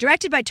Street,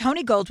 directed by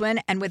Tony Goldwyn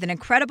and with an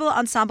incredible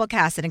ensemble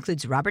cast that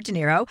includes Robert De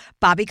Niro,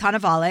 Bobby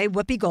Cannavale,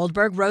 Whoopi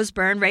Goldberg, Rose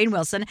Byrne, Rainn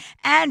Wilson,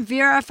 and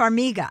Vera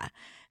Farmiga.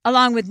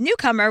 Along with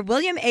newcomer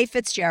William A.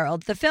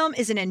 Fitzgerald, the film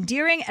is an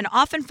endearing and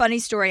often funny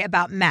story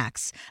about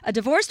Max, a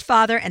divorced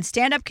father and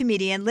stand-up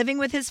comedian living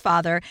with his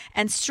father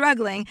and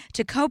struggling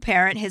to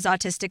co-parent his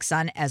autistic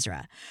son,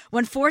 Ezra.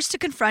 When forced to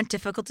confront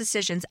difficult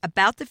decisions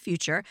about the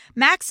future,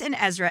 Max and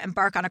Ezra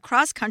embark on a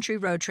cross-country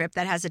road trip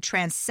that has a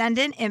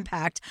transcendent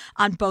impact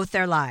on both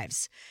their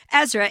lives.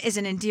 Ezra is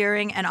an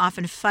endearing and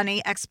often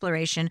funny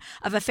exploration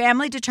of a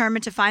family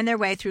determined to find their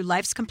way through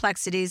life's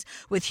complexities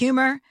with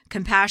humor,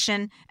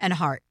 compassion, and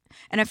heart.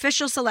 An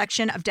official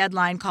selection of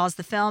Deadline calls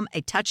the film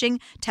a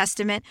touching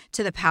testament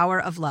to the power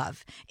of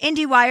love.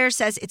 IndieWire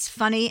says it's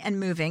funny and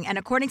moving, and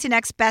according to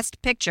Next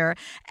Best Picture,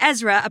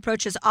 Ezra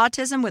approaches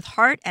autism with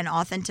heart and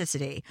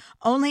authenticity.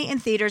 Only in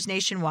theaters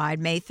nationwide,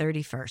 May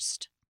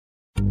 31st.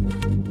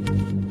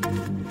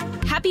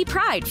 Happy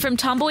Pride from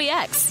Tomboy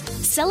X,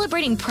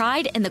 celebrating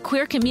pride and the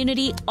queer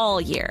community all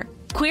year.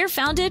 Queer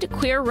founded,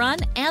 queer run,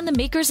 and the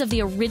makers of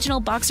the original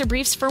boxer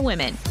briefs for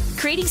women,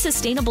 creating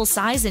sustainable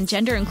size and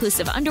gender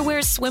inclusive underwear,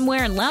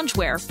 swimwear, and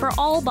loungewear for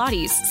all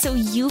bodies so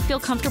you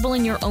feel comfortable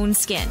in your own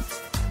skin.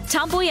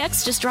 Tomboy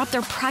X just dropped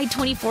their Pride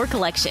 24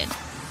 collection.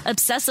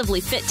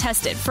 Obsessively fit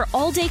tested for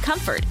all day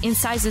comfort in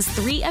sizes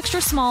 3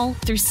 extra small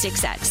through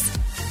 6X.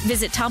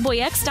 Visit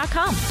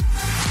tomboyx.com.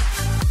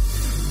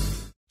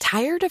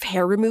 Tired of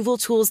hair removal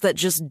tools that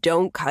just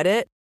don't cut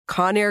it?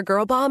 Conair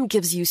Girl Bomb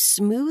gives you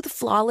smooth,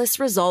 flawless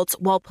results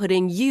while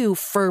putting you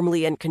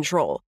firmly in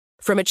control.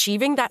 From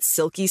achieving that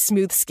silky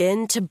smooth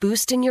skin to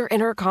boosting your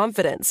inner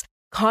confidence,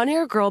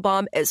 Conair Girl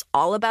Bomb is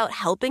all about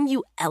helping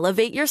you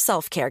elevate your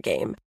self-care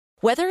game.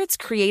 Whether it's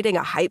creating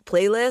a hype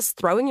playlist,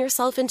 throwing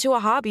yourself into a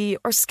hobby,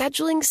 or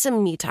scheduling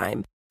some me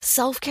time,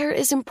 self-care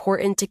is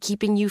important to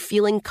keeping you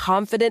feeling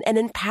confident and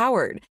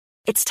empowered.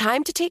 It's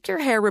time to take your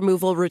hair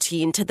removal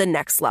routine to the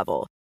next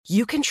level.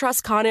 You can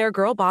trust Conair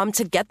Girl Bomb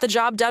to get the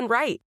job done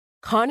right.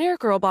 Conair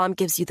Girl Bomb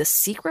gives you the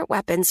secret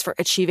weapons for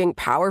achieving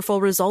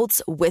powerful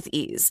results with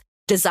ease.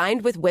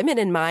 Designed with women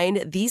in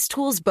mind, these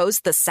tools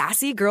boast the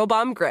sassy Girl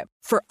Bomb grip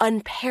for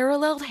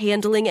unparalleled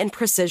handling and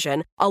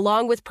precision,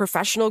 along with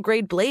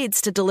professional-grade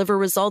blades to deliver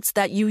results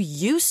that you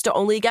used to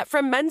only get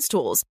from men's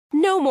tools.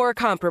 No more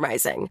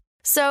compromising.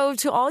 So,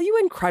 to all you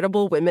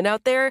incredible women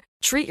out there,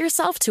 treat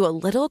yourself to a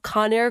little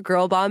Conair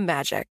Girl Bomb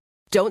magic.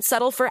 Don't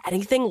settle for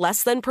anything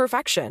less than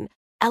perfection.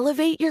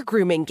 Elevate your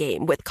grooming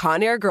game with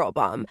Conair Girl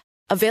Bomb.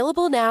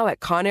 Available now at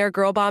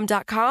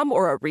ConairGirlBomb.com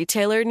or a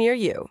retailer near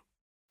you.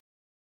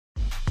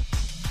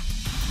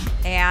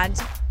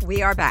 And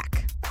we are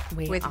back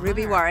with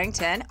Ruby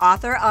Warrington,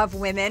 author of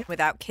Women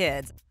Without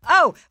Kids.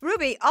 Oh,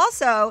 Ruby,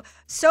 also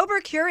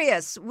Sober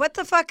Curious. What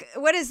the fuck?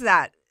 What is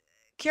that?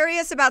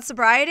 Curious about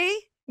sobriety?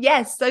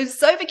 Yes. So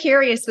Sober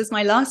Curious was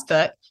my last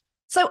book.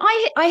 So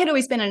I had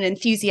always been an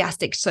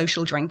enthusiastic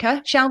social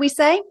drinker, shall we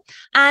say.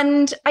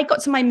 And I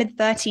got to my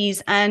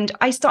mid-30s and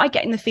I started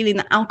getting the feeling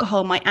that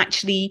alcohol might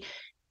actually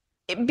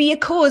be a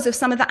cause of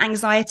some of the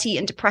anxiety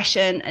and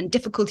depression and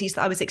difficulties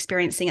that I was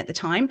experiencing at the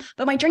time.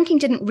 But my drinking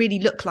didn't really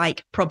look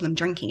like problem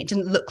drinking. It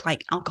didn't look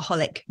like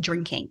alcoholic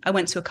drinking. I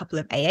went to a couple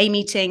of AA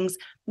meetings,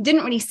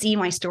 didn't really see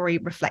my story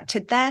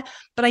reflected there,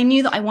 but I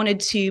knew that I wanted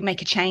to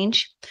make a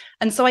change.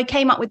 And so I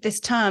came up with this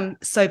term,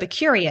 Sober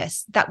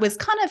Curious, that was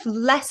kind of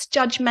less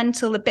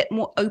judgmental, a bit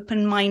more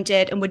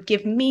open-minded, and would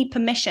give me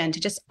permission to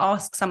just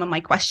ask some of my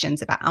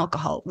questions about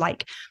alcohol,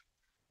 like,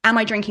 am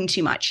I drinking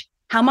too much?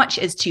 How much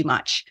is too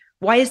much?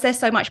 Why is there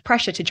so much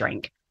pressure to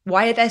drink?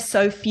 Why are there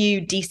so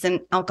few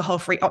decent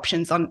alcohol-free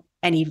options on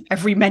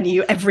every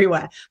menu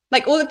everywhere?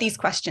 Like all of these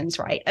questions,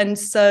 right? And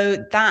so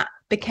that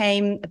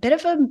became a bit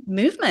of a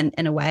movement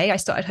in a way. I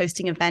started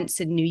hosting events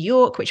in New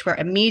York, which were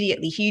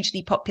immediately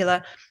hugely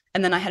popular.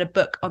 And then I had a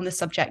book on the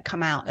subject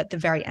come out at the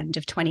very end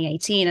of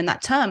 2018. And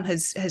that term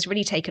has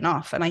really taken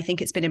off. And I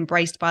think it's been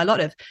embraced by a lot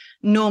of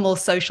normal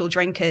social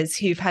drinkers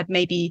who've had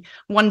maybe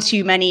one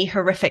too many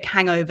horrific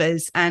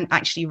hangovers and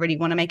actually really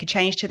want to make a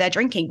change to their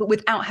drinking, but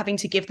without having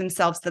to give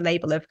themselves the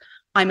label of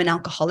I'm an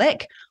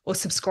alcoholic or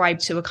subscribe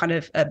to a kind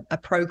of a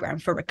program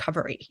for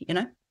recovery, you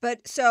know?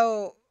 But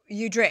so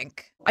you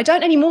drink? I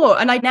don't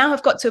anymore. And I now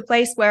have got to a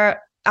place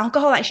where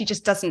alcohol actually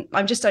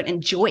I just don't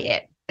enjoy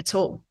it at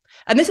all.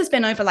 And this has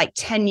been over like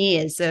 10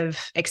 years of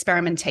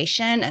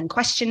experimentation and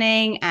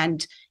questioning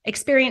and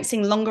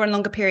experiencing longer and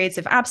longer periods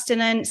of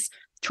abstinence,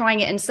 trying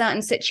it in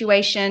certain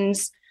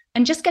situations,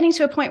 and just getting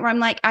to a point where I'm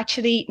like,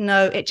 actually,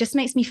 no, it just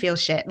makes me feel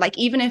shit. Like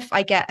even if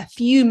I get a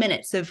few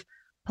minutes of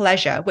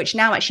pleasure, which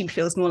now actually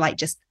feels more like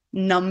just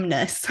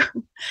numbness,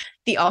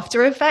 the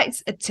after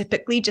effects are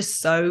typically just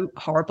so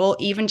horrible,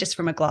 even just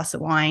from a glass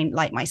of wine.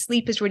 Like my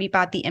sleep is really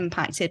badly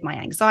impacted, my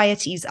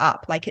anxiety's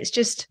up, like it's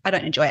just, I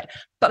don't enjoy it.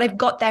 But I've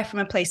got there from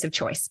a place of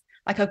choice.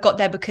 Like I've got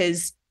there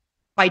because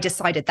I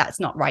decided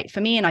that's not right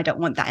for me and I don't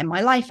want that in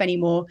my life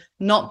anymore,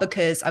 not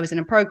because I was in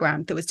a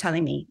program that was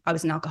telling me I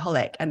was an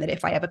alcoholic and that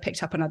if I ever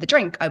picked up another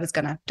drink, I was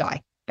going to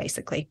die,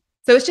 basically.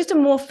 So it's just a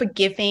more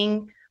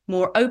forgiving,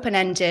 more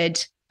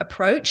open-ended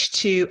approach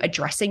to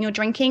addressing your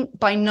drinking.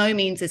 By no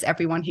means is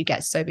everyone who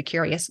gets Sober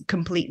Curious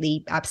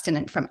completely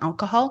abstinent from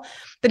alcohol,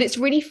 but it's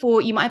really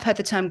for, you might have heard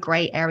the term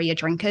gray area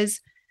drinkers.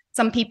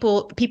 Some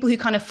people who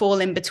kind of fall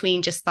in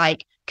between, just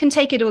like can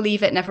take it or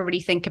leave it, never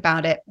really think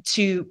about it,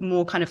 to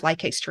more kind of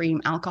like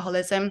extreme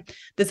alcoholism.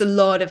 There's a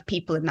lot of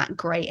people in that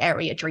gray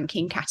area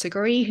drinking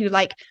category who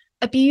like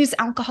abuse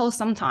alcohol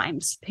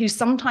sometimes, who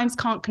sometimes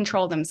can't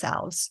control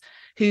themselves,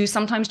 who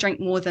sometimes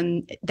drink more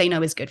than they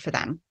know is good for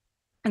them.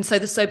 And so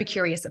the Sober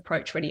Curious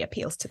approach really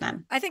appeals to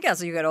them. I think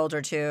as you get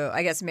older too,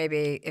 I guess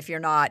maybe if you're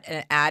not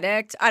an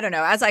addict, I don't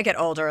know, as I get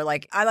older,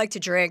 like I like to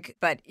drink,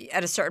 but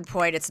at a certain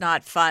point it's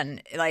not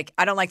fun. Like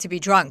I don't like to be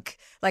drunk.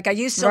 Like I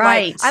used to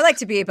I like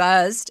to be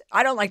buzzed.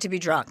 I don't like to be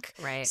drunk.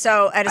 Right.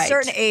 So at a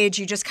certain age,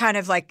 you just kind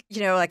of like,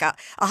 you know, like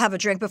I'll have a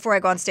drink before I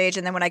go on stage.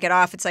 And then when I get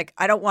off, it's like,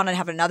 I don't want to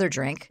have another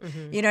drink.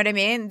 Mm-hmm. You know what I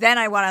mean? Then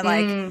I want to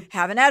like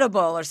have an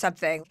edible or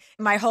something.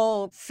 My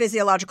whole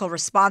physiological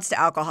response to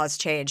alcohol has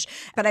changed.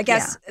 But I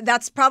guess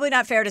that's probably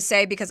not fair to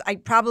say because I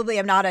probably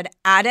am not an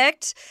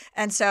addict.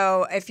 And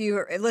so if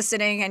you're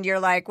listening and you're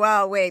like,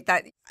 well, wait,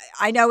 that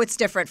I know it's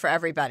different for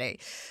everybody.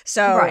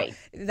 So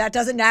that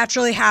doesn't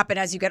naturally happen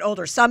as you get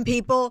older. Some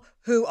people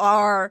who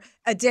are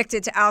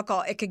addicted to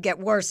alcohol, it could get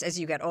worse as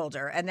you get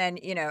older. And then,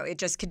 you know, it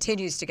just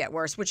continues to get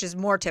worse, which is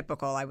more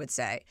typical, I would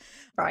say.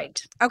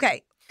 Right.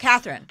 Okay.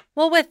 Catherine.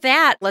 Well, with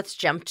that, let's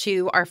jump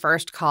to our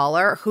first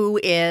caller who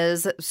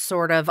is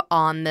sort of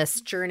on this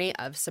journey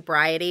of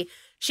sobriety.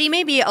 She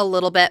may be a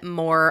little bit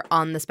more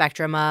on the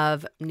spectrum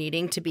of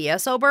needing to be a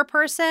sober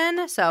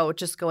person. So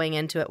just going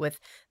into it with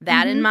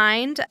that in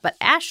mind. But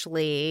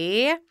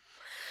Ashley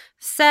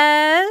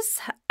says,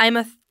 I'm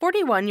a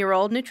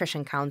 41-year-old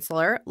nutrition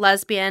counselor,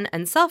 lesbian,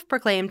 and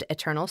self-proclaimed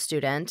eternal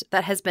student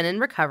that has been in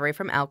recovery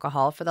from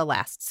alcohol for the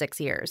last 6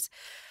 years.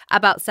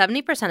 About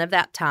 70% of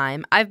that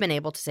time, I've been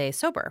able to stay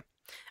sober.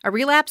 A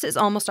relapse is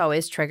almost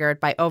always triggered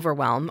by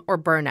overwhelm or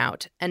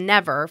burnout, and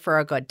never for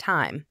a good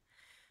time.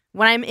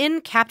 When I'm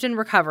in Captain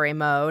Recovery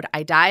mode,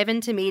 I dive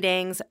into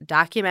meetings,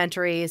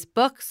 documentaries,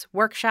 books,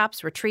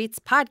 workshops, retreats,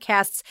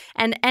 podcasts,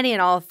 and any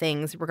and all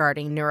things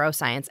regarding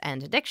neuroscience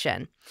and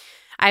addiction.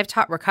 I've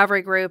taught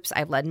recovery groups,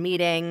 I've led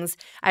meetings,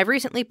 I've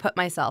recently put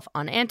myself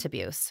on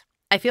antabuse.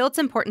 I feel it's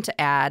important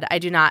to add I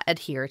do not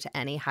adhere to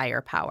any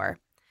higher power.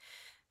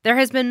 There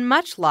has been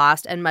much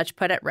lost and much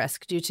put at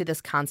risk due to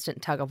this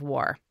constant tug of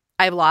war.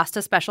 I've lost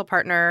a special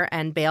partner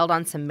and bailed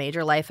on some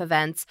major life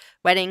events,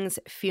 weddings,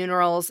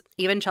 funerals,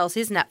 even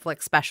Chelsea's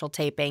Netflix special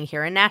taping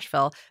here in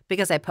Nashville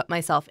because I put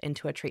myself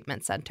into a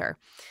treatment center.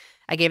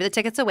 I gave the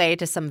tickets away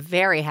to some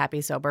very happy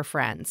sober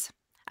friends.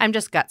 I'm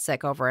just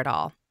gut-sick over it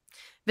all.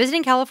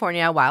 Visiting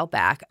California a while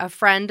back, a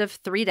friend of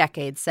 3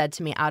 decades said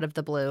to me out of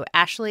the blue,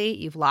 Ashley,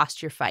 you've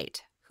lost your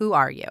fight. Who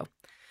are you?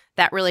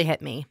 That really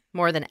hit me,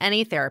 more than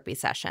any therapy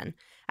session.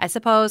 I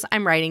suppose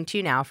I'm writing to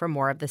you now for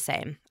more of the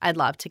same. I'd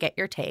love to get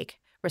your take.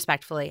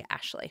 Respectfully,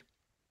 Ashley.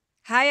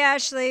 Hi,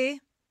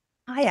 Ashley.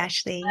 Hi,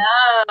 Ashley.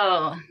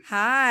 Oh,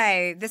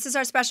 Hi. This is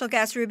our special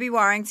guest, Ruby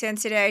Warrington,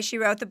 today. She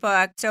wrote the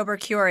book Sober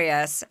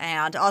Curious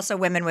and also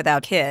Women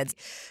Without Kids.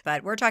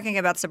 But we're talking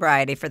about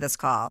sobriety for this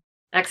call.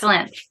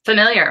 excellent.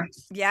 Familiar.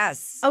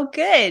 Yes. Oh,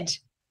 good.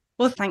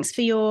 Well, thanks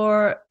for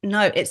your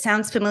note. It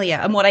sounds familiar.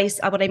 And what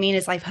I mean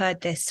is I've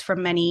heard this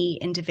from many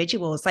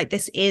individuals. Like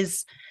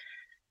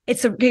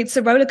it's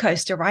a roller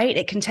coaster, right?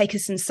 It can take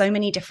us in so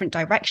many different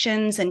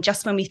directions. And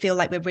just when we feel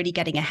like we're really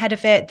getting ahead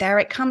of it,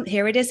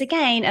 here it is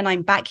again. And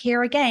I'm back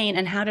here again.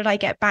 And how did I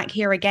get back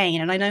here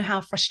again? And I know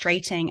how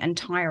frustrating and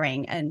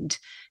tiring and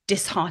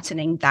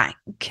disheartening that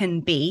can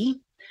be.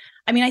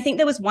 I mean, I think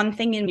there was one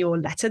thing in your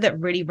letter that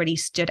really, really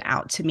stood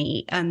out to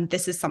me. And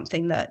this is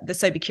something that the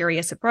Sober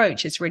Curious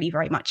approach is really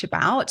very much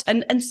about,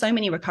 and so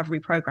many recovery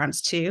programs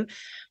too.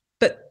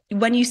 But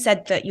when you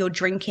said that your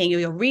drinking or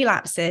your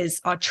relapses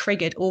are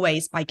triggered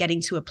always by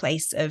getting to a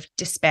place of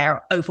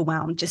despair,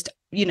 overwhelm, just,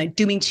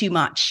 doing too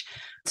much,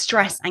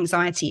 stress,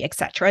 anxiety,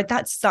 etc.,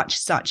 that's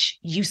such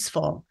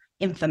useful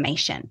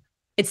information.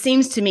 It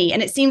seems to me,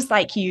 and it seems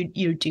like you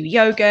do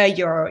yoga,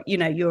 you're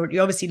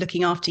obviously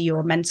looking after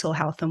your mental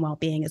health and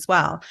well-being as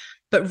well,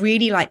 but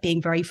really like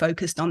being very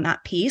focused on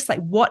that piece. Like,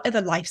 what are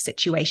the life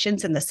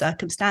situations and the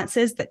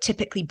circumstances that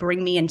typically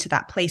bring me into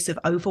that place of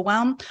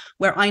overwhelm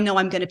where I know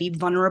I'm going to be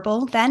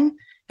vulnerable then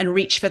and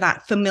reach for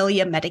that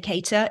familiar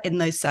medicator in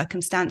those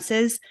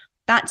circumstances?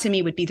 That to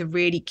me would be the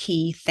really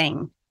key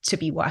thing to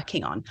be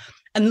working on,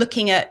 and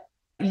looking at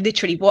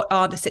literally what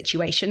are the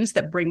situations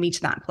that bring me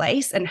to that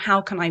place, and how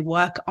can I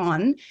work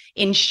on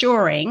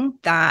ensuring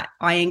that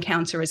I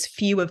encounter as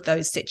few of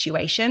those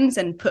situations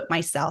and put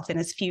myself in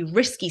as few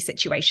risky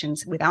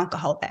situations with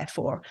alcohol,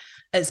 therefore,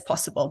 as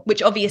possible,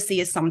 which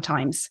obviously is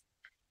sometimes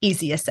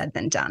easier said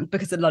than done,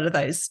 because a lot of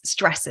those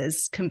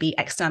stresses can be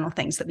external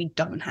things that we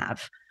don't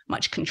have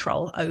much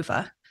control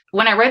over.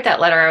 When I wrote that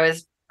letter,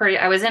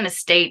 I was in a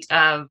state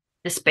of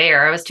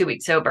despair. I was 2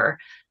 weeks sober.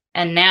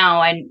 And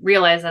now I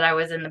realize that I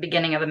was in the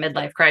beginning of a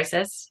midlife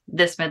crisis,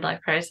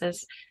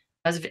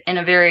 I was in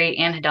a very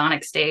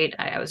anhedonic state.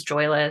 I was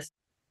joyless.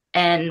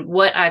 And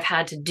what I've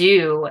had to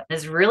do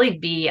is really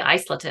be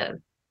isolative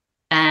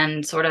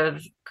and sort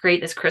of create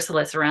this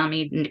chrysalis around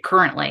me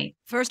currently.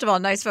 First of all,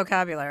 nice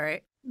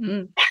vocabulary.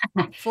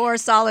 4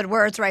 solid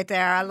words right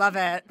there. I love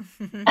it.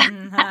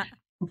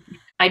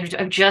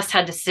 I've just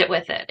had to sit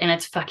with it, and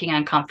it's fucking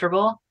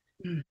uncomfortable.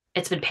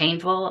 It's been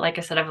painful. Like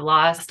I said, I've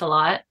lost a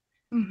lot.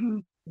 Mm-hmm.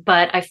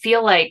 But I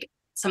feel like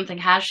something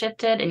has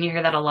shifted, and you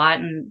hear that a lot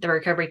in the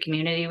recovery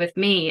community with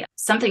me.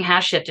 Something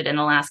has shifted in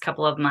the last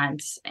couple of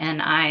months,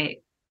 and I'm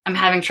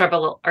having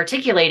trouble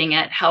articulating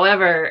it.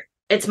 However,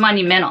 it's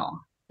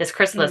monumental. This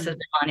chrysalis has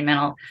been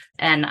monumental.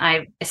 And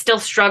I still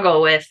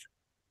struggle with,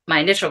 my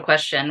initial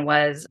question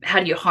was,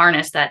 how do you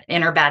harness that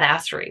inner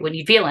badassery when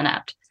you feel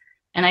inept?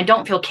 And I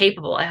don't feel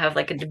capable. I have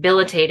like a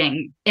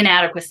debilitating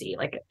inadequacy,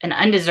 like an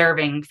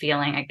undeserving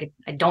feeling.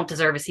 I don't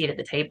deserve a seat at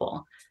the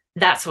table.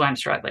 That's what I'm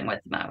struggling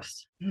with the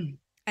most.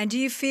 And do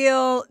you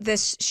feel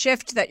this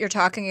shift that you're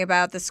talking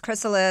about, this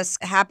chrysalis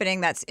happening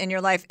that's in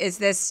your life, is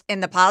this in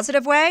the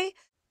positive way?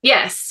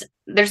 Yes.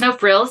 There's no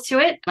frills to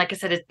it. Like I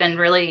said, it's been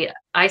really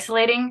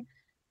isolating.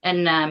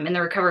 And in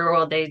the recovery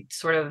world,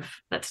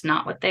 that's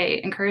not what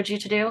they encourage you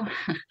to do.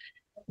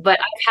 But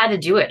I've had to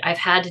do it. I've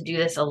had to do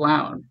this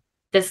alone,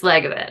 this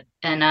leg of it.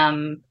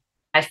 And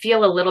I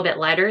feel a little bit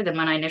lighter than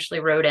when I initially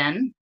wrote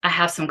in. I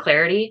have some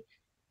clarity.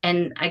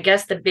 And I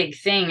guess the big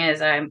thing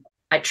is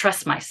I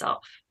trust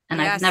myself, and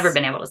Yes. I've never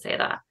been able to say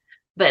that,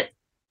 but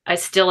I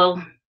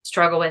still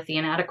struggle with the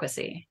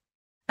inadequacy.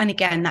 And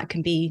again, that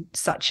can be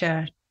such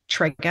a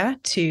trigger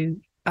to,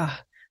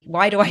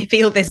 why do I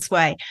feel this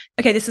way?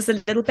 Okay, this is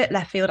a little bit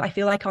left field. I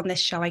feel like on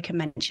this show, I can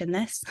mention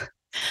this.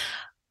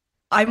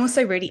 I'm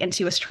also really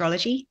into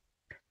astrology.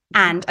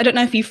 And I don't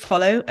know if you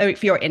follow or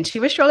if you're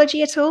into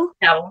astrology at all.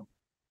 No.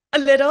 A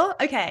little?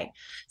 Okay.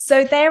 So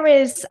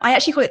I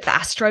actually call it the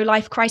astro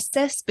life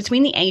crisis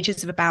between the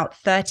ages of about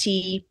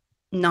 38,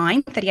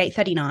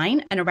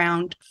 39 and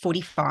around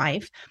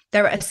 45.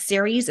 There are a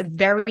series of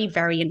very,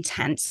 very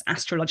intense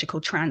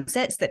astrological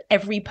transits that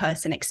every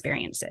person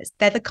experiences.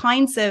 They're the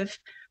kinds of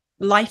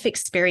life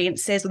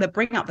experiences, or they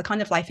bring up the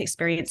kind of life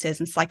experiences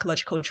and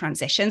psychological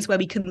transitions where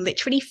we can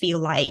literally feel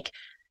like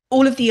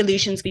all of the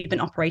illusions we've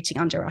been operating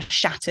under are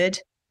shattered.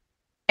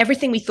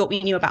 Everything we thought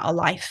we knew about our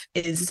life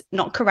is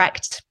not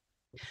correct.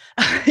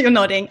 You're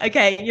nodding.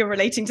 Okay, you're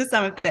relating to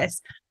some of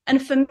this.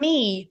 And for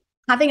me,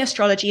 having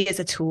astrology as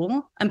a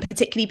tool, and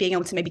particularly being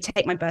able to maybe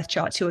take my birth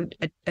chart to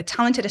a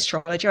talented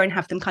astrologer and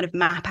have them kind of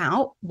map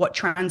out what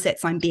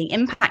transits I'm being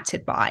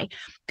impacted by,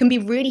 can be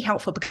really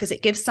helpful, because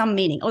it gives some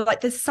meaning. Or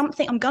like, there's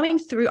something I'm going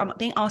through, I'm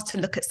being asked to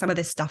look at some of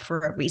this stuff for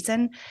a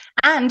reason.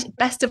 And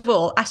best of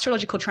all,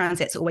 astrological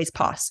transits always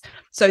pass.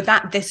 So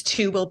that this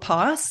too will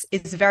pass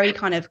is very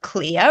kind of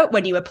clear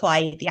when you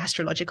apply the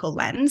astrological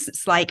lens.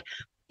 It's like,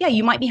 yeah,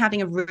 you might be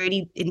having a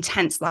really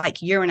intense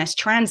like Uranus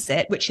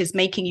transit, which is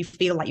making you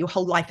feel like your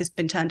whole life has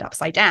been turned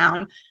upside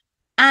down.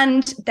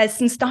 And there's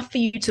some stuff for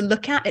you to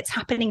look at. It's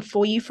happening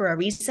for you for a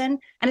reason,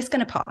 and it's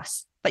going to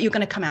pass, but you're going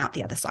to come out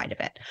the other side of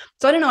it.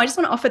 So I don't know. I just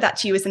want to offer that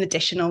to you as an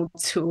additional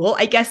tool.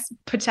 I guess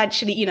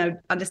potentially, you know,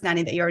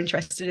 understanding that you're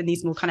interested in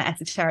these more kind of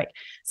esoteric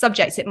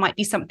subjects, it might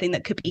be something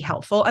that could be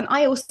helpful. And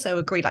I also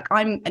agree, like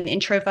I'm an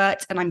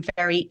introvert and I'm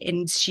very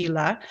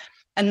insular.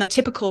 And the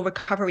typical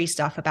recovery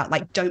stuff about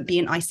like, don't be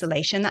in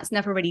isolation, that's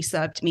never really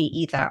served me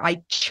either.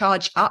 I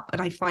charge up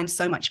and I find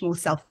so much more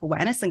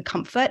self-awareness and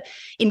comfort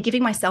in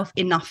giving myself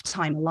enough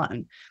time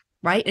alone,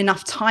 right?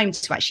 Enough time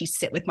to actually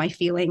sit with my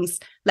feelings,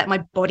 let my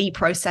body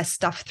process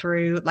stuff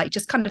through, like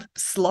just kind of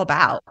slob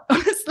out,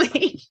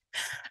 honestly.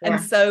 Yeah.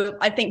 And so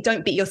I think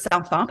don't beat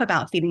yourself up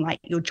about feeling like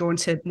you're drawn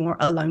to more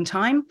alone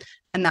time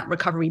and that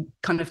recovery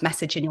kind of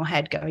message in your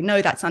head going,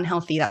 no, that's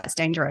unhealthy, that's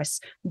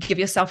dangerous. Give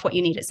yourself what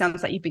you need. It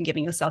sounds like you've been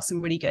giving yourself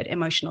some really good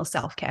emotional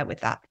self-care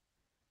with that.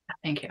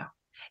 Thank you.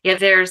 Yeah,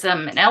 there's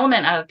an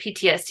element of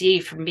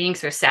PTSD from being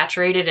so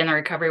saturated in the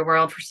recovery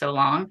world for so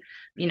long.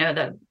 You know,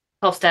 the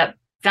 12-step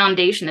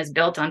foundation is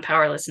built on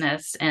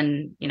powerlessness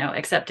and, you know,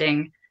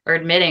 accepting or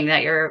admitting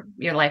that your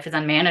life is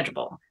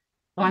unmanageable.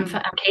 Well, I'm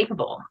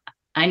capable.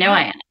 I know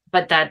I am,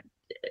 but that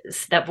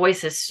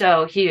voice is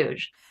so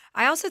huge.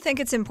 I also think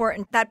it's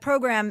important that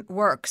program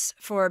works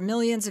for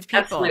millions of people.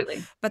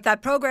 Absolutely. But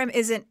that program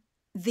isn't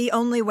the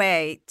only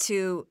way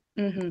to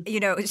you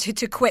know,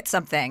 to quit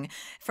something,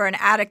 for an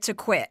addict to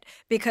quit,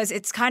 because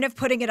it's kind of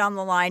putting it on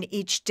the line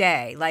each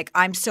day. Like,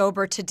 I'm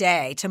sober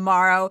today.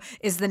 Tomorrow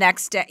is the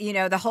next day. You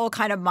know, the whole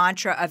kind of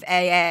mantra of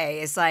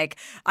AA is like,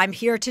 I'm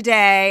here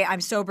today.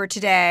 I'm sober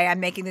today. I'm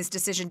making this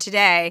decision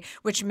today,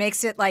 which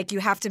makes it like you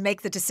have to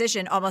make the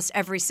decision almost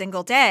every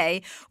single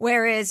day.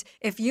 Whereas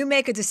if you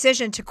make a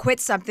decision to quit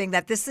something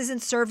that this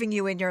isn't serving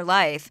you in your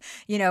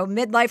life, you know,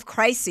 midlife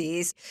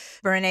crises,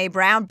 Brené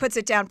Brown puts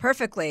it down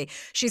perfectly.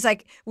 She's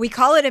like, we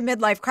call it a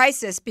midlife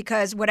crisis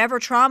because whatever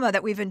trauma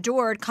that we've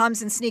endured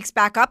comes and sneaks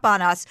back up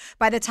on us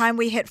by the time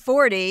we hit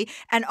 40,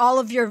 and all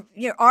of your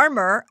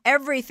armor,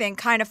 everything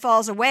kind of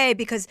falls away,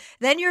 because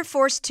then you're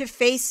forced to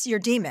face your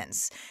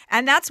demons.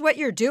 And that's what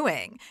you're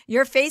doing.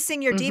 You're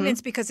facing your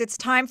demons because it's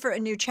time for a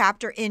new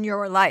chapter in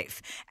your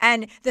life.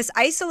 And this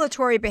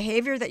isolatory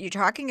behavior that you're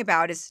talking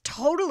about is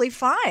totally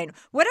fine.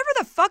 Whatever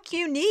the fuck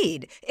you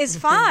need is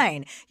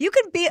fine. You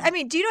can be, I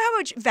mean, do you know how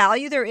much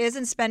value there is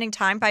in spending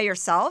time by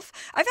yourself?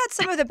 I've had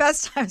some of the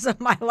best times of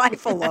my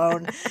life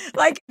alone.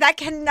 Like, that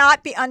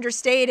cannot be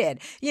understated.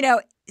 You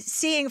know,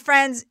 seeing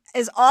friends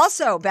is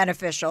also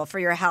beneficial for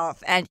your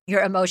health and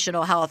your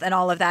emotional health and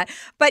all of that.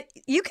 But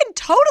you can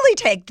totally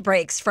take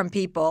breaks from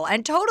people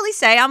and totally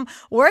say, I'm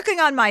working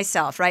on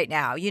myself right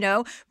now. You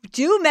know,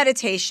 do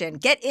meditation,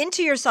 get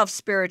into yourself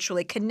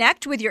spiritually,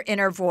 connect with your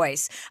inner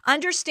voice,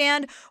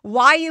 understand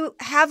why you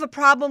have a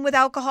problem with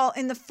alcohol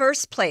in the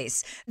first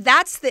place.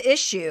 That's the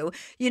issue,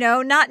 you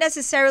know, not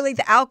necessarily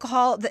the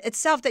alcohol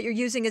itself that you're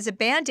using as a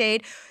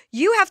Band-Aid.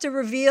 You have to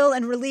reveal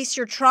and release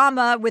your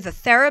trauma with a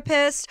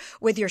therapist,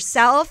 with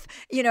yourself,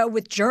 you know,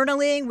 with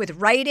journaling, with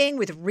writing,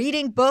 with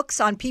reading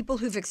books on people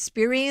who've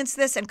experienced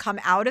this and come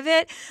out of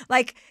it.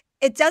 Like,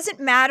 it doesn't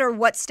matter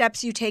what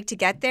steps you take to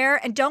get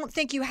there, and don't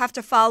think you have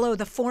to follow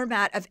the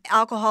format of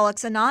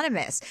Alcoholics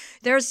Anonymous.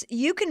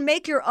 You can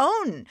make your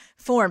own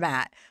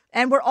format,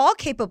 and we're all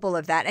capable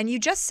of that. And you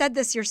just said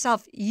this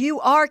yourself. You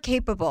are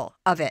capable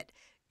of it.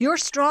 You're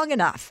strong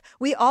enough.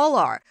 We all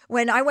are.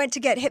 When I went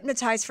to get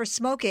hypnotized for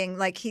smoking,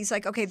 like, he's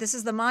like, okay, this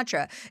is the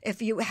mantra.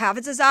 If you have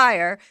a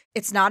desire,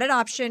 it's not an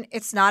option.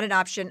 It's not an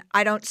option.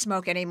 I don't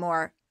smoke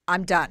anymore.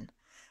 I'm done.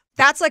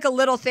 That's like a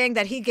little thing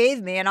that he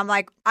gave me. And I'm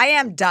like, I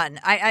am done.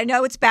 I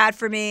know it's bad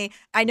for me.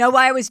 I know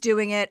why I was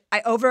doing it.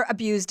 I over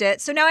abused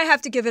it. So now I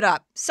have to give it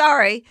up.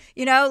 Sorry.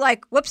 You know,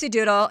 like, whoopsie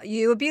doodle,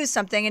 you abused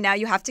something and now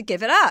you have to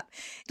give it up.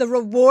 The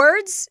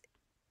rewards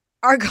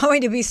are going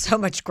to be so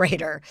much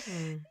greater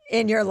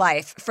in your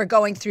life for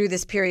going through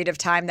this period of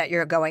time that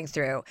you're going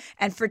through,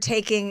 and for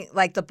taking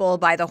like the bull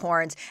by the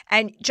horns.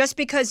 And just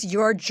because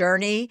your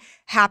journey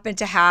happened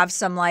to have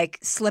some like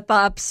slip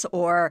ups,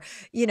 or,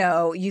 you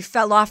know, you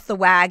fell off the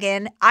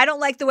wagon, I don't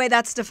like the way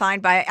that's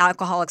defined by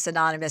Alcoholics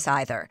Anonymous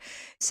either.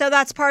 So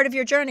that's part of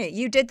your journey.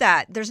 You did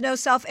that. There's no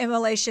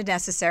self-immolation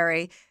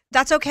necessary.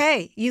 That's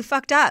okay. You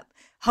fucked up.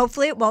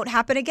 Hopefully it won't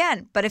happen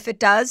again. But if it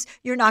does,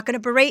 you're not going to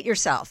berate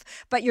yourself.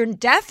 But you're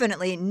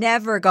definitely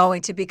never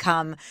going to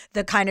become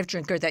the kind of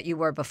drinker that you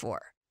were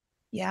before.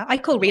 Yeah, I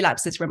call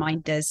relapses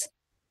reminders.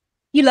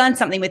 You learn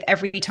something with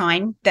every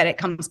time that it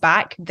comes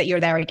back, that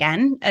you're there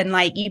again. And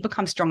like, you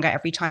become stronger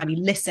every time you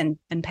listen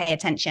and pay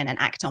attention and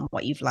act on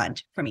what you've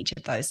learned from each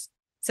of those.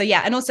 So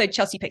yeah, and also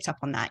Chelsea picked up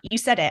on that. You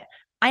said it.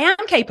 I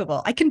am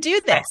capable. I can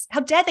do this. How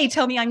dare they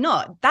tell me I'm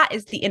not? That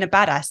is the inner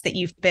badass that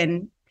you've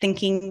been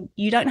thinking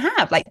you don't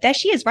have. Like, there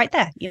she is right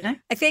there, you know?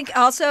 I think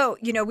also,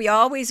 you know, we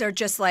always are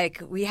just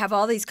like, we have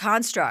all these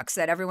constructs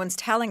that everyone's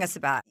telling us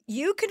about.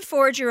 You can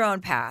forge your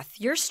own path.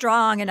 You're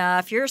strong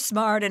enough. You're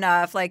smart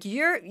enough. Like,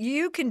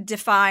 you can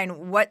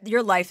define what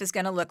your life is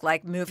going to look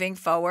like moving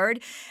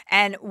forward.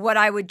 And what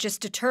I would just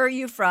deter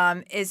you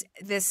from is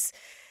this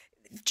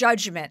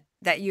judgment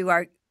that you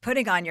are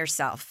putting on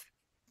yourself.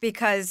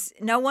 because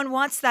no one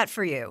wants that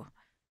for you,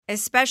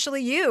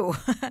 especially you.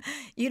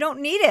 You don't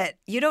need it.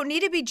 You don't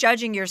need to be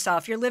judging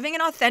yourself. You're living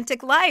an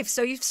authentic life.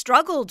 So you've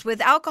struggled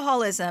with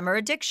alcoholism or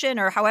addiction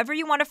or however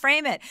you want to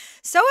frame it.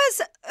 So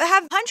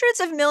have hundreds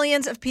of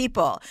millions of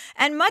people,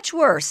 and much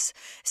worse.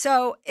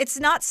 So it's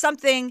not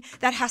something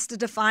that has to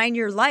define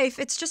your life.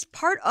 It's just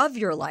part of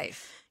your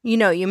life. You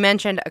know, you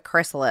mentioned a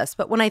chrysalis,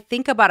 but when I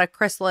think about a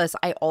chrysalis,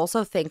 I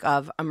also think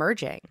of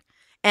emerging.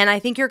 And I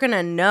think you're going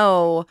to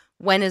know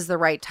when is the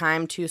right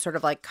time to sort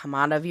of like come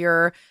out of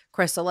your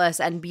chrysalis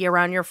and be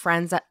around your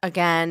friends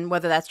again,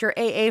 whether that's your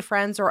AA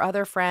friends or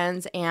other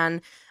friends,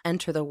 and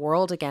enter the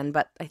world again.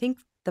 But I think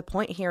the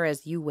point here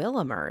is you will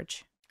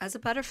emerge. As a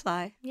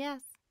butterfly.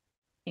 Yes.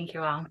 Thank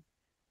you all.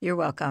 You're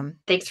welcome.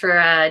 Thanks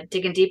for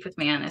digging deep with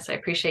me on this. I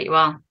appreciate you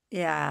all.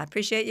 Yeah,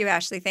 appreciate you,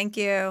 Ashley. Thank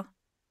you.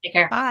 Take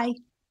care. Bye.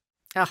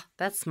 Oh,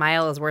 that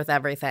smile is worth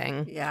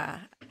everything. Yeah.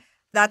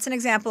 That's an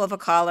example of a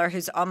caller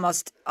who's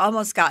almost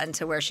gotten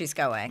to where she's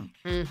going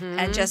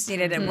and just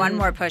needed one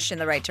more push in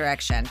the right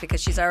direction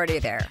because she's already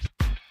there.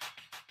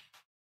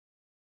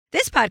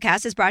 This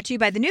podcast is brought to you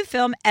by the new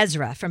film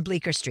Ezra from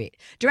Bleecker Street,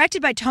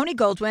 directed by Tony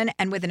Goldwyn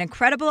and with an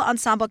incredible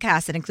ensemble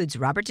cast that includes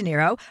Robert De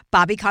Niro,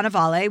 Bobby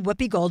Cannavale,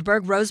 Whoopi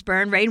Goldberg, Rose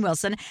Byrne, Rainn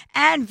Wilson,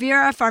 and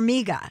Vera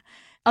Farmiga.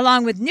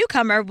 Along with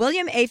newcomer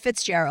William A.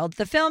 Fitzgerald,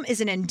 the film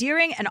is an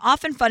endearing and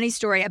often funny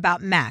story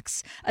about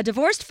Max, a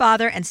divorced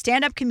father and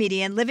stand-up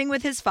comedian living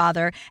with his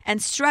father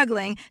and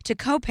struggling to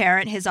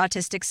co-parent his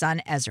autistic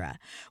son, Ezra.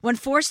 When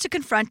forced to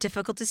confront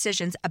difficult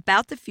decisions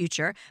about the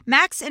future,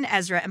 Max and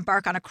Ezra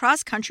embark on a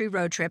cross-country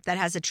road trip that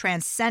has a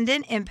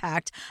transcendent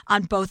impact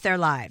on both their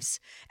lives.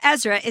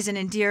 Ezra is an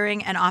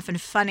endearing and often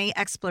funny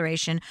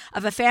exploration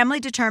of a family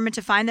determined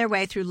to find their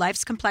way through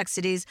life's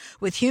complexities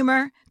with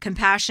humor,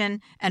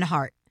 compassion, and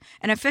heart.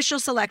 An official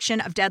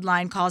selection of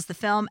Deadline calls the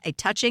film a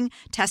touching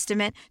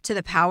testament to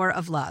the power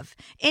of love.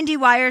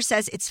 IndieWire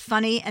says it's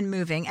funny and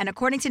moving, and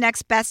according to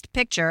Next Best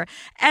Picture,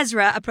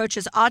 Ezra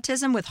approaches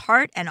autism with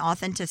heart and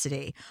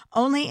authenticity.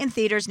 Only in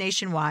theaters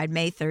nationwide,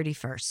 May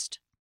 31st.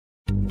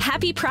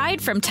 Happy Pride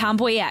from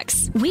Tomboy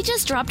X. We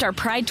just dropped our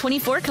Pride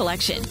 24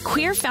 collection.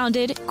 Queer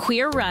founded,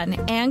 queer run,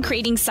 and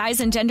creating size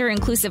and gender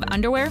inclusive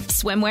underwear,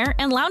 swimwear,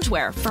 and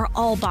loungewear for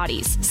all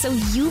bodies, so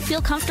you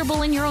feel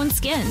comfortable in your own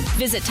skin.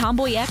 Visit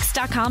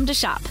tomboyx.com to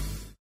shop.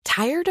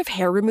 Tired of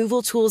hair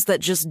removal tools that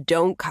just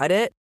don't cut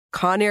it?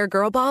 Conair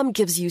Girl Bomb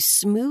gives you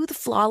smooth,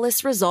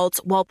 flawless results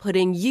while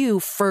putting you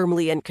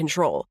firmly in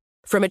control.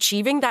 From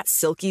achieving that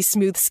silky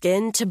smooth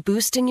skin to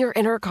boosting your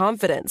inner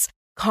confidence,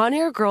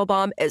 Conair Girl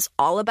Bomb is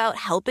all about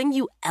helping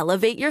you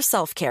elevate your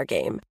self-care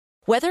game.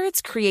 Whether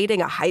it's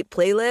creating a hype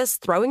playlist,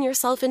 throwing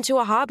yourself into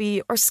a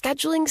hobby, or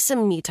scheduling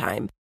some me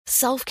time,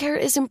 self-care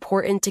is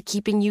important to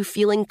keeping you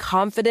feeling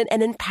confident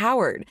and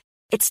empowered.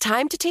 It's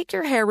time to take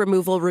your hair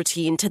removal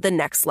routine to the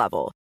next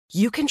level.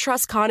 You can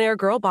trust Conair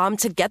Girl Bomb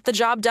to get the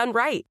job done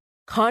right.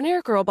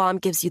 Conair Girl Bomb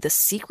gives you the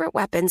secret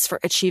weapons for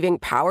achieving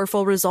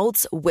powerful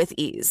results with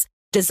ease.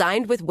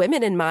 Designed with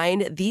women in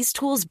mind, these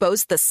tools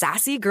boast the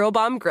sassy Girl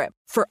Bomb grip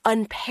for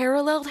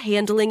unparalleled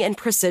handling and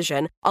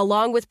precision,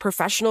 along with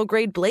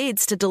professional-grade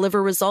blades to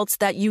deliver results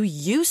that you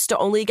used to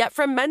only get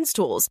from men's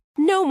tools.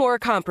 No more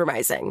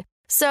compromising.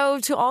 So,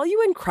 to all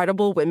you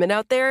incredible women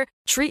out there,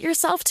 treat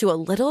yourself to a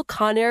little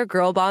Conair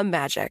Girl Bomb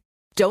magic.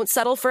 Don't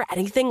settle for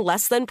anything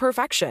less than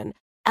perfection.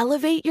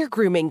 Elevate your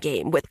grooming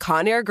game with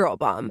Conair Girl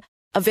Bomb.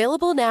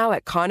 Available now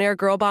at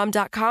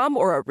ConairGirlBomb.com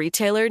or a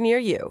retailer near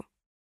you.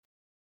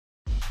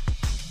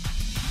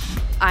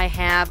 I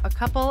have a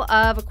couple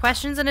of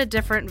questions in a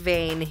different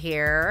vein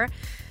here.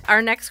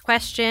 Our next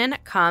question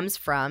comes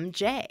from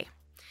Jay.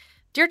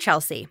 Dear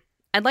Chelsea,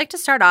 I'd like to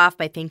start off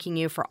by thanking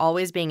you for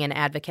always being an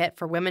advocate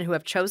for women who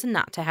have chosen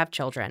not to have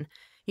children.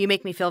 You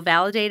make me feel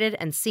validated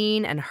and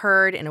seen and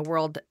heard in a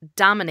world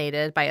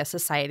dominated by a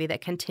society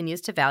that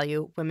continues to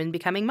value women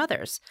becoming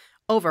mothers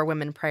over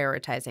women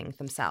prioritizing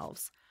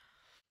themselves.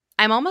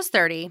 I'm almost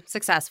 30,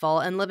 successful,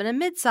 and live in a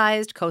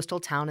mid-sized coastal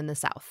town in the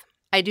South.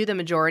 I do the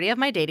majority of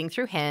my dating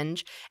through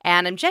Hinge,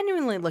 and I'm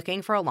genuinely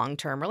looking for a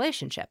long-term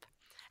relationship.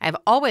 I've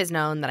always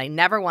known that I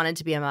never wanted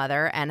to be a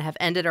mother and have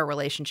ended a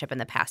relationship in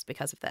the past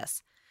because of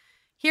this.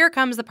 Here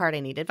comes the part I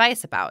need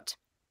advice about.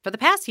 For the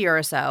past year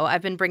or so,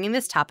 I've been bringing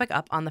this topic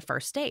up on the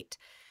first date.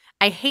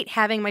 I hate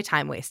having my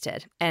time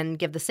wasted and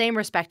give the same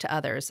respect to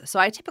others, so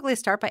I typically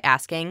start by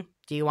asking,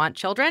 do you want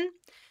children?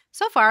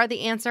 So far,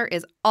 the answer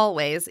is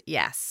always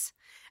yes.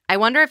 I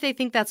wonder if they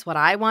think that's what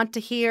I want to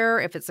hear,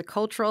 if it's a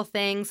cultural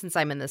thing since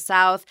I'm in the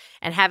South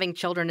and having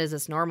children is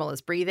as normal as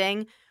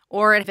breathing,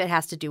 or if it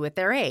has to do with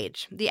their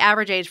age. The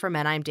average age for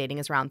men I'm dating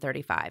is around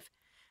 35.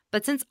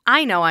 But since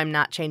I know I'm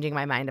not changing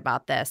my mind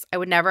about this, I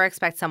would never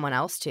expect someone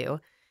else to.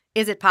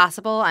 Is it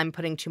possible I'm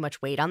putting too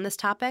much weight on this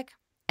topic?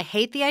 I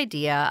hate the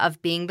idea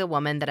of being the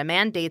woman that a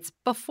man dates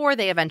before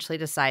they eventually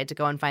decide to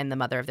go and find the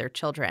mother of their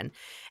children.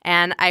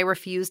 And I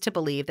refuse to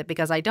believe that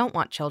because I don't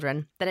want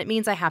children, that it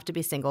means I have to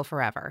be single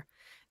forever.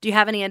 Do you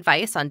have any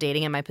advice on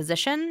dating in my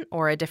position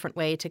or a different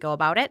way to go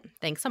about it?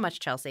 Thanks so much,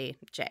 Chelsea.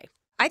 Jay.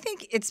 I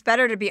think it's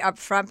better to be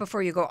upfront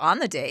before you go on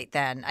the date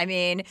then. I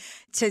mean,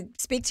 to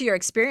speak to your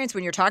experience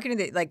when you're talking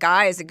to the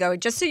guys and go,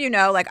 just so you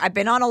know, I've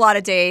been on a lot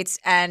of dates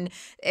and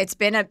it's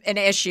been an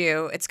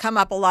issue. It's come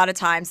up a lot of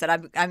times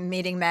that I'm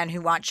meeting men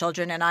who want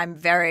children, and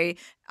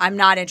I'm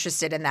not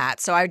interested in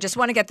that. So I just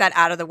want to get that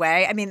out of the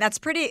way. I mean, that's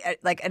pretty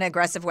an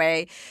aggressive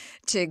way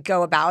to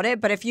go about it.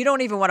 But if you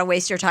don't even want to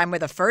waste your time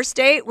with a first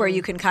date where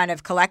you can kind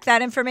of collect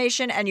that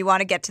information and you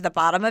want to get to the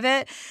bottom of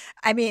it,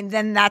 I mean,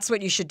 then that's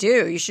what you should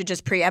do. You should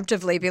just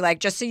preemptively be like,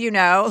 just so you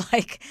know,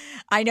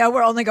 I know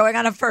we're only going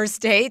on a first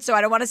date, so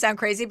I don't want to sound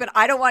crazy, but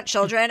I don't want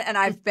children, and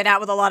I've been out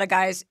with a lot of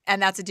guys, and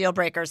that's a deal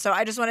breaker. So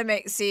I just want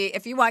to see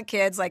if you want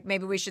kids,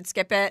 maybe we should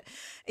skip it.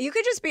 You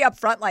could just be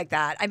upfront like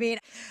that. I mean,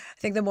 I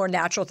think the more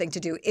natural thing to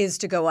do is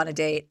to go on a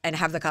date and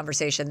have the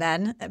conversation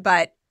then.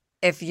 But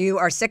if you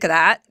are sick of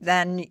that,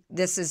 then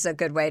this is a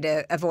good way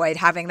to avoid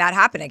having that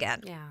happen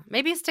again. Yeah.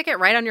 Maybe stick it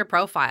right on your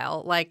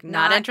profile,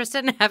 not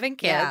interested in having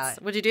kids. Yeah.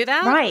 Would you do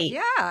that? Right.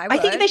 Yeah, I would.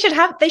 I think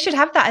they should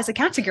have that as a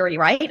category,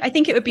 right? I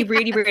think it would be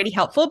really, really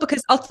helpful,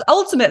 because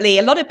ultimately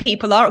a lot of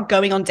people are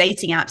going on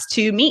dating apps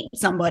to meet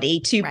somebody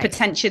to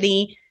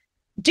potentially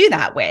do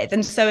that with.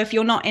 And so if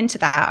you're not into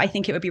that, I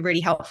think it would be really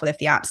helpful if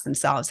the apps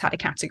themselves had a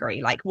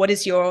category.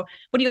 What's your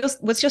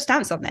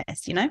stance on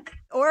this,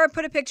 Or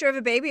put a picture of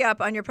a baby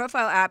up on your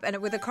profile app and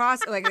with a cross,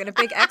 and a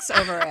big X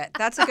over it.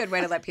 That's a good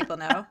way to let people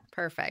know.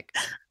 Perfect.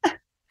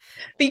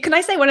 But can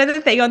I say one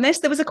other thing on this?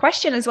 There was a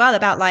question as well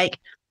about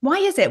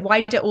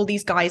why do all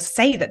these guys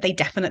say that they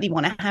definitely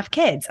want to have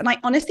kids? And I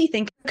honestly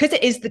think because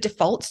it is the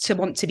default to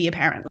want to be a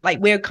parent.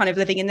 We're kind of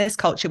living in this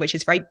culture, which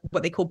is very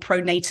what they call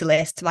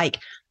pronatalist,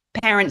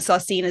 parents are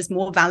seen as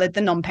more valid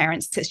than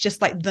non-parents. It's just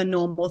the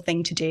normal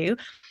thing to do.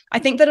 I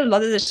think that a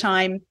lot of the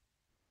time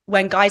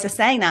when guys are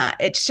saying that,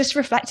 it's just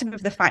reflective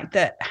of the fact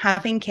that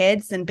having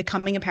kids and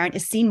becoming a parent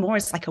is seen more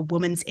as a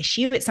woman's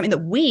issue. It's something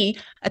that we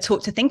are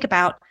taught to think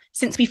about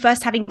since we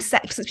first having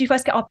sex, since we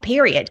first get our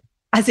period,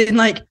 as in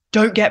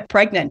don't get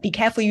pregnant. Be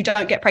careful you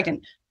don't get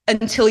pregnant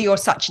until you're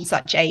such and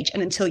such age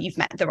and until you've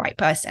met the right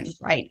person,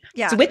 right?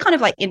 Yeah. So we're kind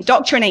of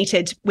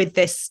indoctrinated with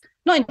this,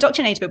 not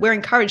indoctrinated, but we're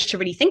encouraged to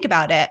really think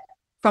about it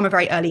from a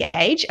very early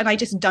age. And I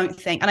just don't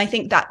think, and I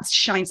think that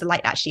shines a light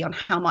actually on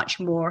how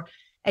much more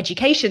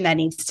education there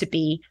needs to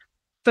be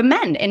for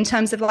men in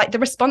terms of the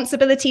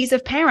responsibilities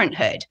of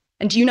parenthood.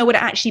 And do you know what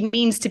it actually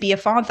means to be a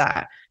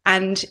father?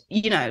 And,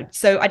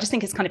 so I just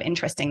think it's kind of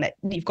interesting that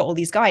you've got all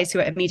these guys who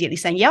are immediately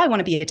saying, yeah, I want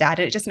to be a dad.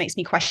 And it just makes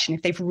me question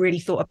if they've really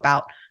thought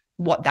about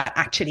what that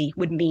actually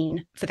would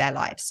mean for their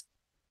lives.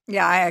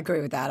 Yeah, I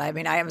agree with that. I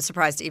mean, I am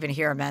surprised to even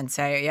hear men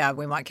say, yeah,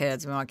 we want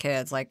kids, we want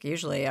kids.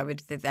 Usually I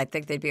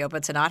think they'd be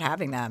open to not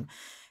having them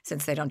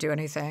since they don't do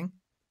anything.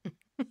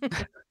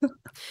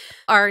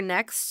 Our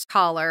next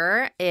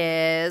caller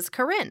is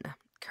Corinne.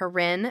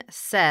 Corinne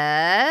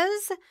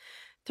says,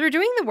 through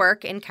doing the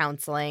work in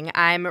counseling,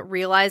 I'm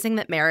realizing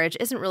that marriage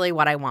isn't really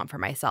what I want for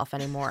myself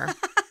anymore.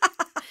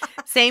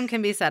 Same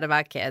can be said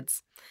about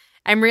kids.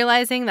 I'm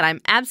realizing that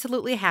I'm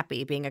absolutely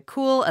happy being a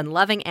cool and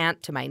loving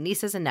aunt to my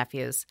nieces and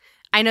nephews.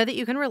 I know that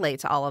you can relate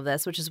to all of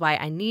this, which is why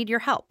I need your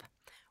help.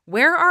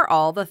 Where are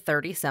all the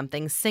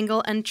 30-something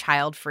single and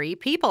child-free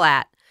people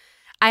at?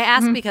 I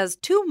ask because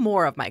 2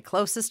 more of my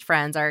closest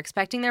friends are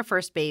expecting their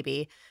first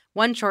baby,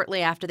 one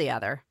shortly after the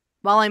other.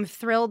 While I'm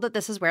thrilled that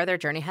this is where their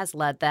journey has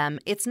led them,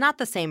 it's not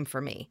the same for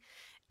me.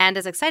 And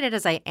as excited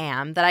as I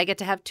am that I get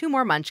to have 2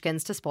 more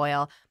munchkins to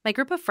spoil, my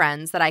group of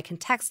friends that I can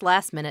text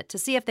last minute to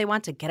see if they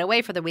want to get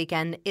away for the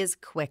weekend is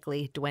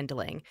quickly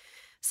dwindling.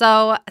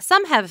 So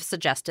some have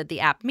suggested the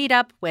app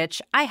Meetup,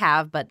 which I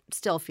have, but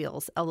still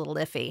feels a little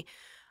iffy.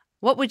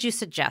 What would you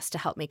suggest to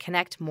help me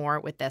connect more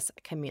with this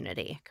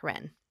community,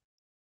 Corinne?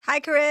 Hi,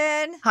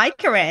 Corinne. Hi,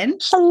 Corinne.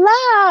 Hello.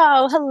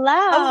 Oh,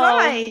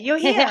 hi. You're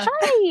here.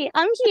 Hi,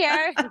 I'm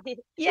here.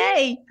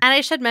 Yay. And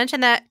I should mention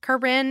that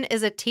Corinne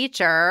is a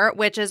teacher,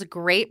 which is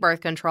great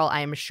birth control,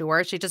 I'm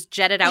sure. She just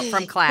jetted out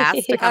from class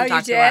to come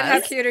talk to us.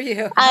 How cute are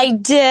you? I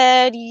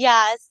did.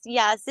 Yes.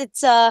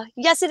 It's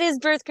yes, it is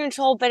birth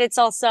control, but it's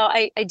also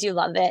I do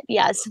love it.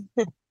 Yes.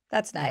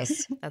 That's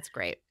nice. That's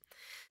great.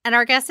 And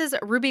our guest is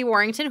Ruby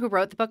Warrington, who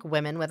wrote the book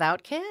Women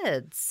Without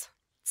Kids.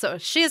 So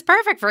she is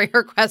perfect for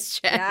your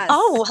question. Yes.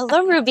 Oh,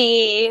 hello,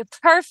 Ruby.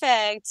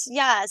 Perfect.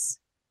 Yes.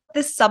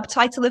 The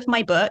subtitle of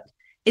my book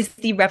is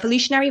The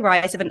Revolutionary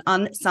Rise of an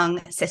Unsung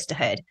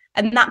Sisterhood.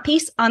 And that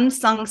piece,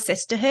 Unsung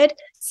Sisterhood,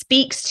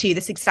 speaks to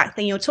this exact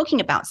thing you're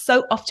talking about.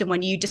 So often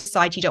when you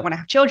decide you don't want to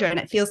have children,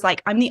 it feels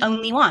like I'm the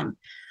only one.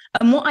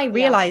 And what I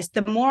realized,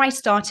 the more I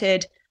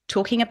started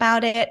talking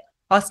about it,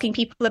 asking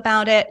people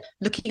about it,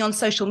 looking on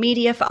social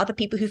media for other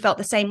people who felt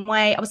the same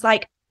way, I was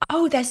like,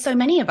 oh, there's so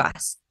many of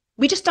us.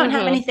 We just don't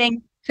have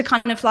anything to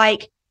kind of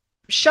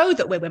show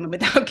that we're women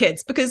without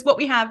kids, because what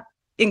we have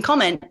in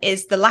common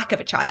is the lack of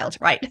a child,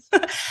 right?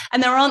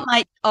 And there aren't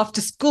after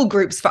school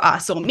groups for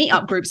us or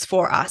meetup groups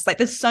for us.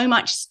 There's so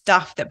much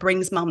stuff that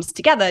brings mums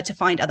together to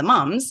find other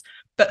mums.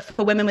 But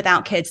for women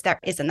without kids, there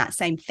isn't that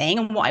same thing.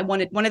 And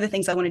one of the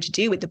things I wanted to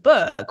do with the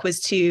book was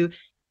to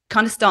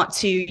kind of start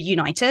to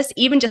unite us,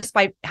 even just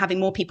by having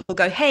more people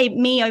go, hey,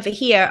 me over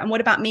here, and what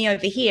about me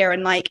over here?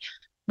 And like,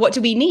 what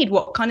do we need?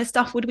 What kind of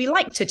stuff would we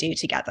like to do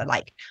together?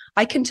 Like,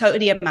 I can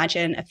totally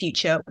imagine a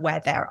future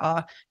where there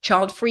are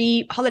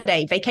child-free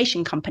holiday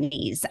vacation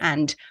companies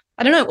and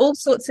I don't know, all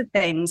sorts of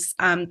things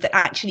that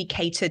actually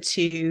cater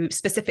to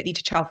specifically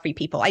to child-free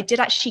people. I did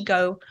actually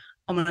go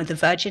on one of the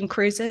Virgin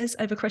cruises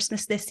over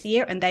Christmas this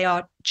year, and they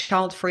are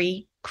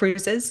child-free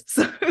cruises.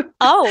 So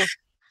Oh,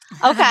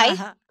 okay.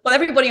 well,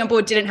 everybody on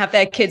board didn't have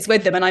their kids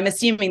with them, and I'm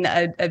assuming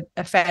that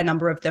a fair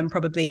number of them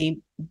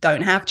probably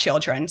don't have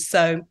children.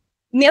 So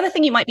the other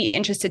thing you might be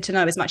interested to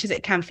know, as much as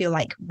it can feel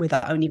like we're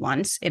the only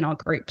ones in our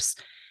groups,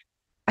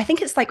 I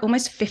think it's like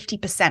almost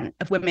 50%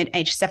 of women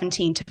aged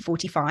 17 to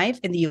 45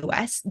 in the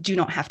US do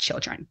not have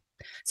children.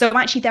 So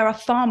actually, there are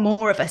far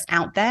more of us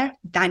out there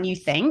than you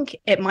think.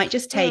 It might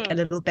just take a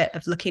little bit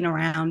of looking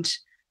around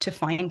to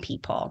find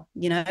people.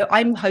 You know,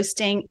 I'm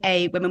hosting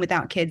a Women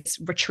Without Kids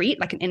retreat,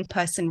 like an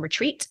in-person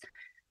retreat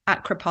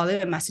at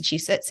Kripalu in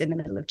Massachusetts in the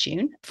middle of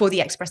June for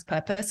the express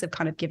purpose of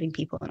kind of giving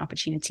people an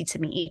opportunity to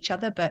meet each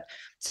other. But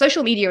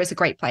social media is a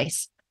great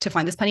place to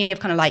find. There's plenty of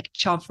kind of like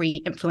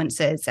child-free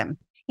influencers and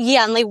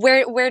Yeah, and like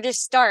where to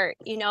start,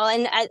 you know?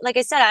 And like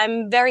I said,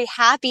 I'm very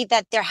happy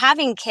that they're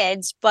having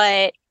kids,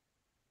 but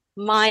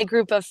my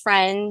group of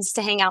friends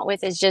to hang out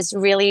with is just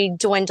really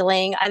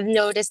dwindling. I've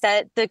noticed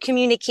that the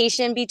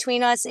communication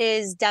between us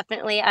is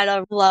definitely at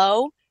a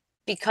low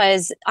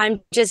because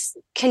I'm just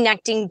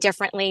connecting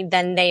differently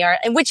than they are,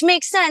 and which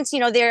makes sense. You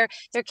know, their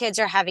kids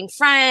are having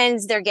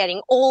friends, they're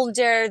getting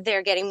older,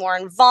 they're getting more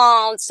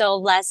involved, so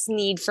less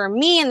need for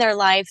me in their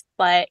life.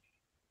 But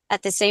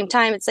at the same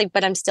time, it's like,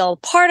 but I'm still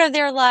part of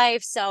their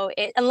life. So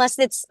unless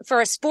it's for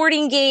a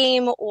sporting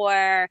game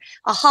or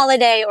a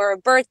holiday or a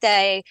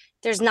birthday,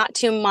 there's not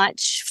too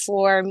much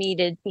for me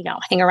to, you know,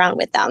 hang around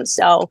with them.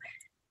 So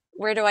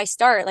where do I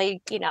start?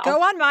 Like, you know,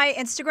 go on my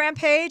Instagram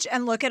page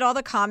and look at all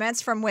the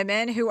comments from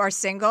women who are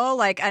single,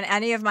 like on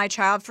any of my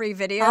child-free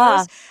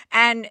videos,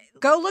 and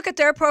go look at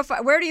their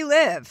profile. Where do you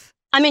live?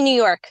 I'm in New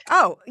York.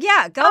 Oh,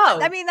 yeah. Go.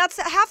 I mean, that's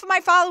half of my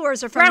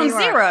followers are from New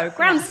York.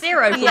 Ground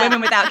zero for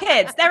women without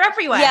kids. They're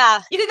everywhere.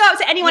 Yeah. You could go up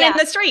to anyone in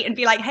the street and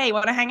be like, hey,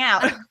 want to hang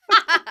out?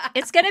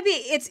 It's going to be,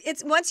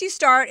 it's once you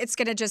start, it's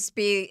going to just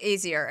be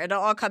easier.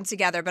 It'll all come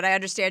together. But I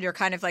understand you're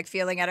kind of like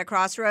feeling at a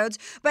crossroads.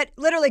 But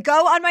literally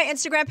go on my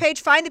Instagram page,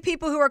 find the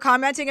people who are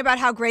commenting about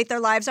how great their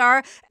lives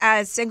are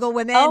as single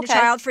women,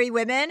 child-free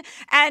women,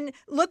 and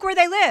look where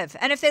they live.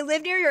 And if they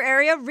live near your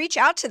area, reach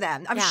out to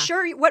them. I'm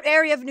sure, what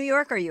area of New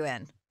York are you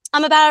in?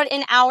 I'm about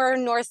an hour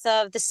north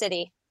of the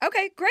city.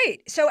 Okay,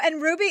 great. So,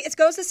 and Ruby, it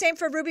goes the same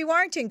for Ruby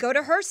Warrington. Go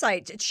to her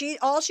site.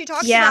 All she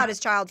talks about is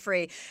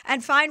child-free,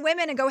 and find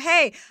women and go,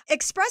 hey,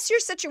 express your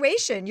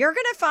situation. You're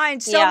going to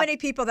find so many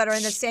people that are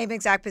in the same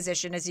exact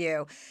position as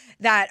you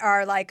that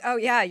are like, oh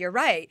yeah, you're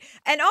right.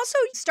 And also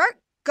start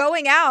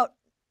going out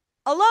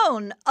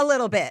alone a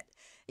little bit.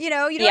 You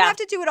know, you don't have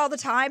to do it all the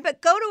time, but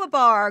go to a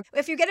bar.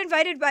 If you get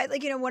invited by,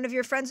 like, you know, one of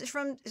your friends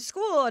from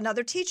school,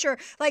 another teacher,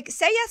 like,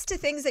 say yes to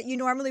things that you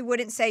normally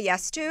wouldn't say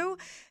yes to,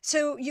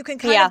 so you can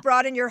kind of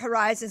broaden your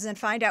horizons and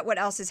find out what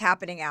else is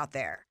happening out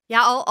there.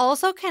 Yeah, I'll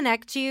also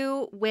connect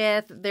you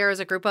with, there's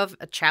a group of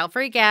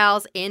child-free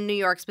gals in New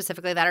York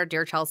specifically that are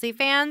Dear Chelsea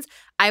fans.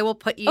 I will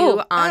put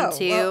you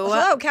onto...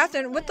 hello,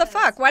 Catherine, what the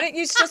fuck? Why didn't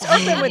you just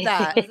open with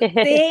that?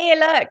 See,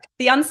 look,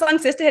 the unsung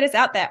sisterhood is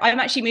out there. I'm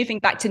actually moving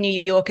back to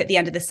New York at the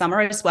end of the summer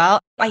as well.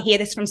 I hear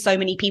this from so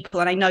many people,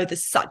 and I know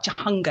there's such a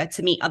hunger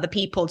to meet other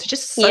people, to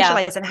just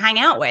socialize and hang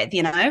out with,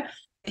 you know,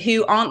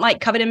 who aren't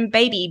like covered in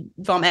baby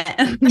vomit.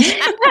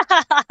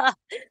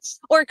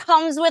 Or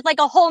comes with like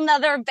a whole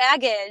nother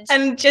baggage.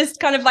 And just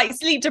kind of like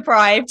sleep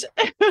deprived.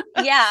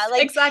 Yeah,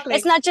 like exactly.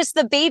 It's not just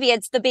the baby,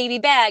 it's the baby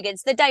bag,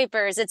 it's the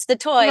diapers, it's the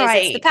toys,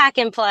 it's the pack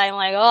and play. I'm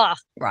like, oh.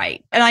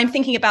 Right. And I'm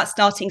thinking about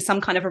starting some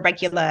kind of a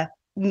regular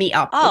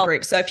meetup or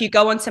group. So if you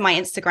go onto my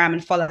Instagram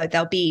and follow,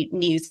 there'll be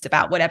news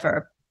about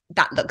whatever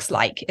that looks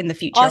like in the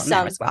future on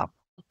there as well.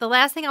 The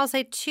last thing I'll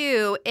say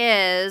too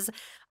is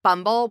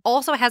Bumble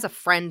also has a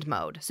friend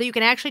mode. So you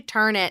can actually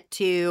turn it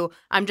to,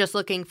 I'm just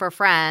looking for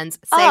friends,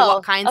 say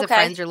what kinds of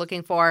friends you're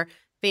looking for,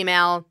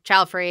 female,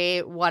 child-free,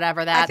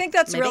 whatever that. I think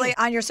that's really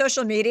on your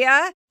social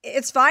media.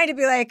 It's fine to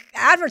be like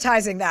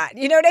advertising that.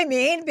 You know what I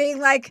mean? Being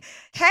like,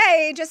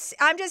 hey,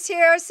 I'm just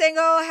here,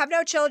 single, have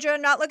no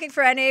children, not looking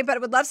for any, but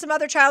would love some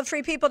other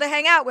child-free people to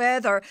hang out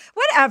with or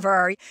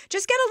whatever.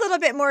 Just get a little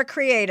bit more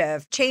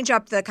creative. Change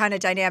up the kind of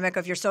dynamic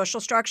of your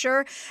social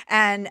structure.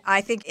 And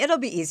I think it'll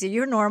be easy.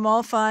 You're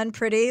normal, fun,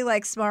 pretty,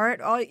 like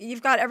smart.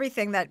 You've got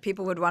everything that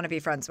people would want to be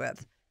friends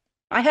with.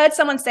 I heard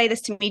someone say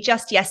this to me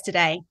just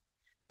yesterday.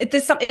 I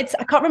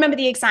can't remember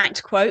the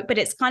exact quote, but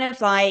it's kind of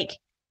like,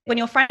 when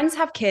your friends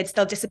have kids,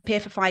 they'll disappear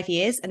for 5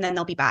 years and then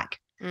they'll be back.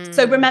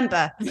 So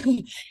remember,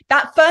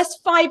 that first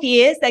 5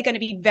 years, they're going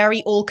to be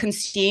very all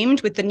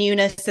consumed with the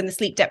newness and the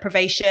sleep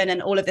deprivation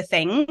and all of the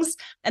things.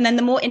 And then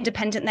the more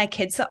independent their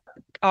kids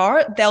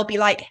are, they'll be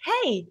like,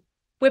 hey,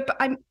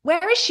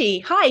 where is she?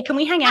 Hi, can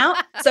we hang out?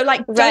 So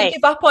like, Right.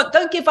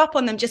 don't give up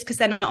on them just because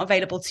they're not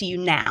available to you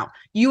now.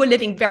 You are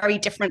living very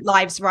different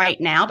lives right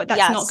now, but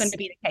that's not going to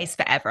be the case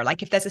forever.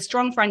 Like if there's a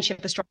strong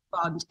friendship, a strong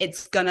bond,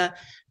 it's gonna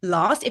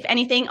last. If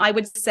anything, I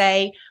would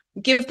say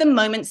give them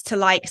moments to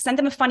like send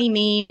them a funny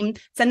meme,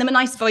 send them a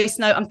nice voice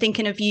note. I'm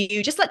thinking of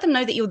you. Just let them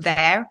know that you're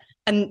there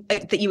and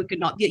that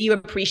you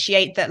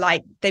appreciate that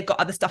like they've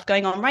got other stuff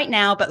going on right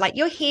now, but like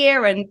you're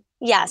here and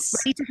Yes.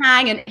 ready to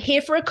hang and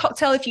here for a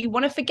cocktail. If you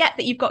want to forget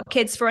that you've got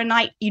kids for a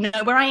night, you know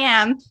where I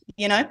am,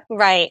 you know?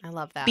 Right. I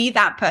love that. Be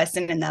that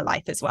person in their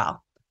life as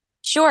well.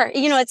 Sure.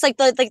 You know, it's like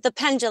the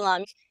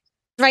pendulum.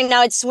 Right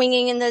now it's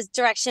swinging in this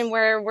direction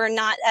where we're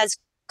not as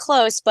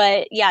close,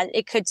 but yeah,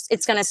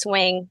 it's going to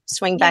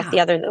swing back the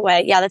other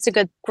way. Yeah, that's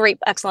a great,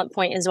 excellent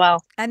point as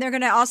well. And they're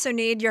going to also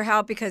need your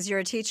help because you're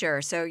a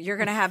teacher. So you're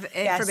going to have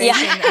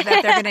information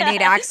that they're going to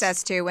need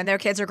access to when their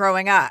kids are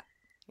growing up.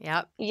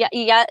 Yep.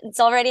 Yeah, it's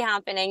already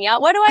happening. Yeah.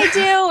 What do I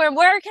do? Or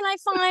where can I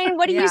find?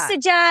 What do you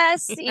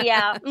suggest?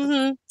 Yeah.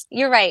 Mm-hmm.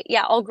 You're right.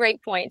 Yeah. All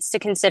great points to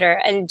consider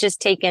and just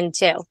take in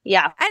too.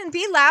 Yeah. And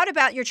be loud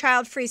about your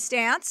child-free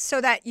stance so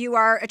that you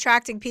are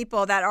attracting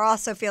people that are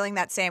also feeling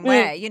that same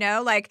way. You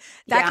know, like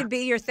that could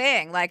be your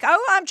thing. Like,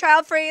 oh, I'm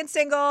child-free and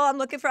single. I'm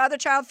looking for other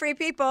child-free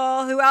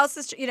people. Who else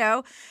is, you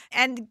know,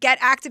 and get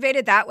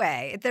activated that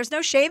way. There's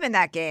no shame in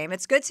that game.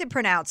 It's good to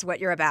pronounce what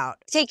you're about.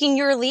 Taking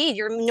your lead,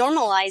 you're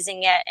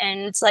normalizing it.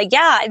 And it's like,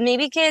 yeah,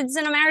 maybe kids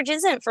in a marriage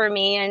isn't for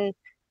me. And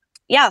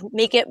yeah,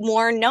 make it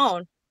more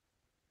known.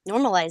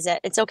 Normalize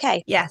it. It's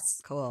okay. Yes.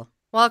 Cool.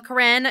 Well,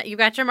 Corinne, you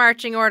got your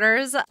marching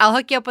orders. I'll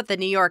hook you up with the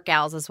New York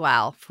gals as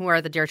well, who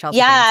are the Dear Chelsea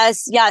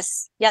fans.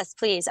 Yes,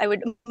 please. I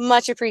would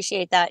much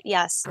appreciate that.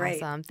 Yes.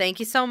 Great. Awesome. Thank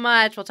you so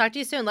much. We'll talk to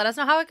you soon. Let us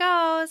know how it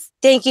goes.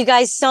 Thank you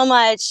guys so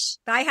much.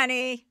 Bye,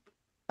 honey.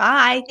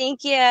 Bye.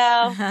 Thank you.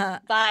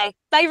 Bye.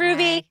 Bye,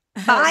 Ruby.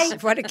 Bye.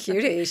 What a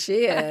cutie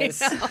she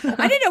is.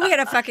 I didn't know we had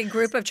a fucking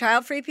group of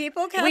child-free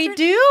people, Catherine. We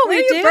do. What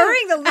are you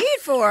burying the lead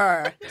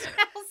for?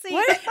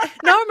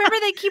 No, remember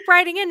they keep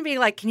writing in and being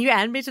like, can you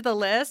add me to the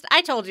list?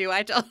 I told you.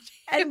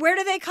 And where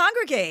do they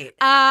congregate?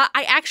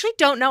 I actually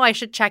don't know. I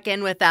should check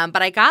in with them.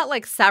 But I got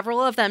like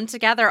several of them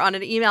together on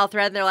an email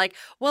thread. And they're like,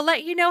 we'll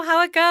let you know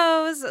how it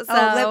goes.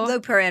 So,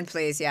 loop her in,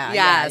 please. Yeah.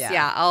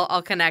 Yes.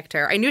 I'll connect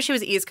her. I knew she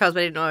was East Coast, but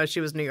I didn't know she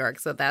was New York.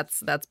 So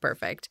that's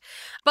perfect.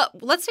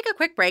 But let's take a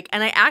quick break.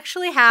 And I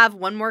actually have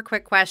one more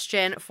quick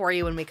question for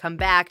you when we come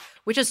back,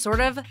 which is sort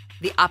of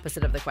the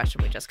opposite of the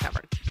question we just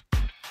covered.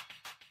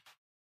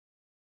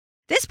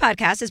 This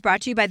podcast is brought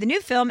to you by the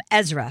new film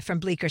Ezra from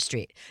Bleecker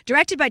Street,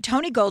 directed by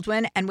Tony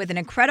Goldwyn and with an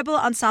incredible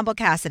ensemble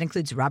cast that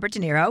includes Robert De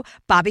Niro,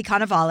 Bobby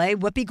Cannavale,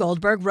 Whoopi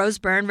Goldberg, Rose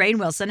Byrne, Rainn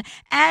Wilson,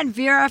 and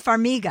Vera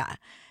Farmiga.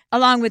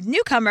 Along with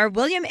newcomer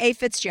William A.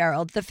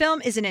 Fitzgerald, the film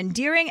is an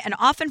endearing and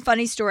often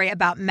funny story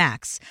about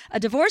Max, a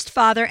divorced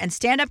father and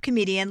stand-up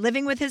comedian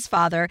living with his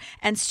father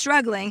and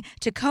struggling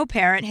to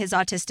co-parent his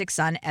autistic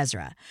son,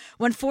 Ezra.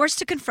 When forced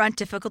to confront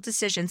difficult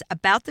decisions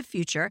about the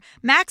future,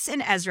 Max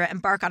and Ezra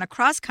embark on a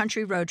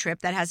cross-country road trip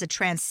that has a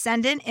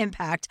transcendent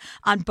impact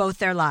on both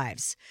their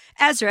lives.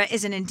 Ezra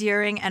is an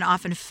endearing and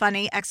often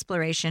funny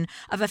exploration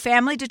of a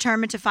family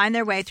determined to find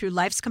their way through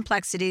life's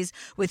complexities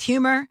with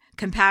humor,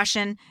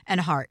 compassion,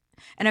 and heart.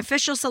 An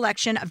official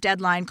selection of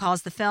Deadline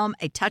calls the film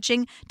a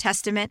touching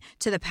testament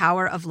to the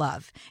power of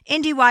love.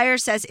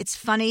 IndieWire says it's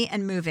funny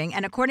and moving,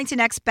 and according to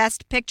Next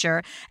Best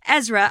Picture,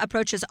 Ezra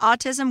approaches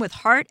autism with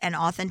heart and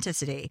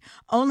authenticity.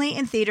 Only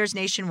in theaters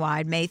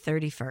nationwide, May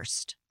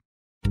 31st.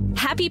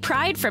 Happy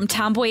Pride from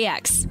Tomboy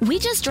X. We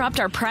just dropped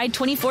our Pride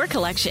 24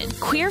 collection.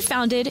 Queer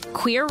founded,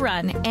 queer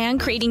run, and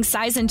creating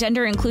size and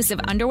gender inclusive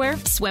underwear,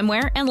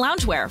 swimwear, and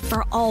loungewear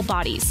for all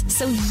bodies,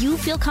 so you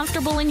feel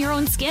comfortable in your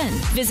own skin.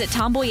 Visit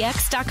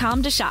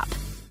tomboyx.com to shop.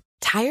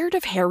 Tired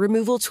of hair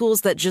removal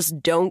tools that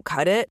just don't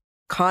cut it?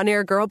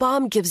 Conair Girl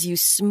Bomb gives you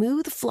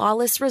smooth,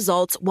 flawless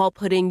results while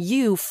putting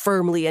you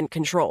firmly in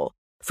control.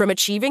 From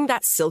achieving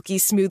that silky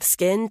smooth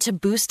skin to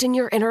boosting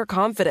your inner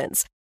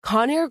confidence,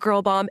 Conair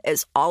Girl Bomb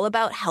is all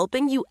about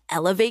helping you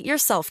elevate your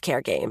self-care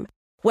game.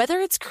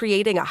 Whether it's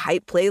creating a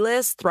hype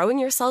playlist, throwing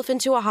yourself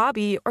into a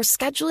hobby, or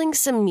scheduling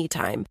some me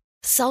time,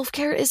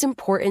 self-care is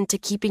important to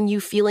keeping you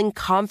feeling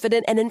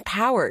confident and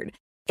empowered.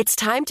 It's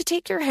time to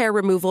take your hair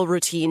removal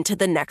routine to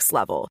the next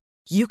level.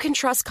 You can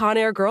trust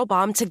Conair Girl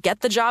Bomb to get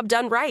the job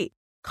done right.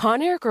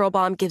 Conair Girl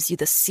Bomb gives you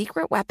the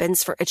secret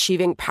weapons for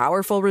achieving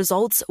powerful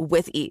results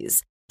with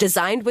ease.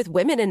 Designed with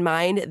women in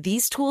mind,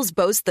 these tools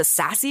boast the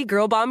sassy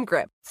Girl Bomb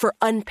grip for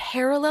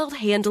unparalleled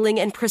handling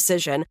and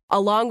precision,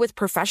 along with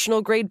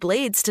professional-grade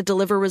blades to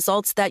deliver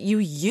results that you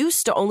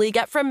used to only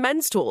get from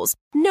men's tools.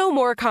 No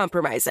more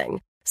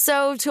compromising.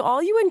 So, to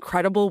all you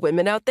incredible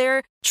women out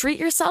there, treat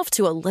yourself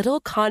to a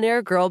little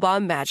Conair Girl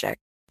Bomb magic.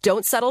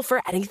 Don't settle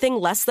for anything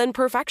less than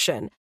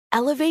perfection.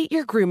 Elevate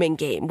your grooming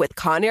game with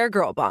Conair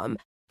Girl Bomb.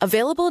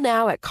 Available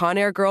now at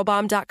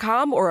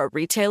ConairGirlBomb.com or a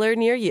retailer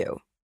near you.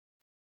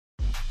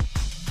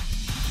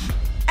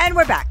 And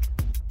we're back.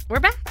 We're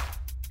back.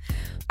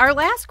 Our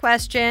last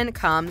question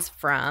comes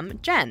from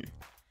Jen.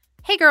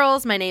 Hey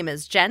girls, my name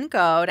is Jen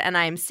Goad, and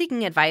I am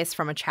seeking advice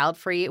from a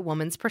child-free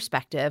woman's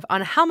perspective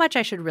on how much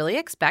I should really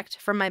expect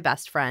from my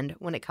best friend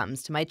when it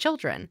comes to my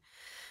children.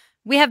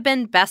 We have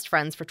been best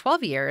friends for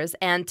 12 years,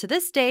 and to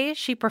this day,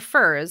 she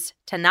prefers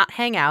to not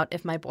hang out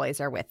if my boys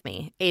are with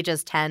me,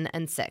 ages 10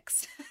 and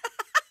 6.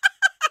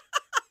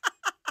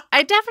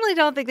 I definitely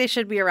don't think they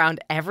should be around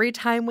every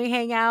time we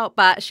hang out,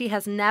 but she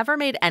has never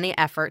made any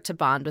effort to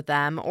bond with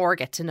them or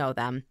get to know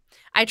them.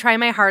 I try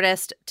my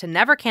hardest to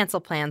never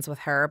cancel plans with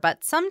her,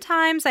 but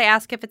sometimes I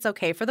ask if it's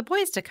okay for the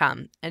boys to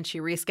come, and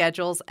she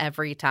reschedules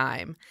every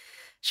time.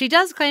 She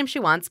does claim she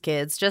wants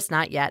kids, just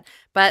not yet,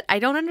 but I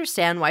don't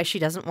understand why she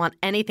doesn't want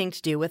anything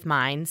to do with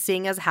mine,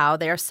 seeing as how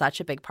they are such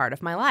a big part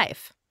of my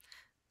life.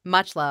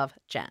 Much love,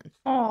 Jen.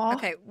 Aww.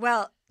 Okay,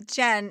 well,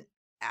 Jen,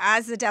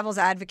 as the devil's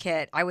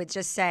advocate, I would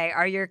just say,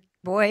 are your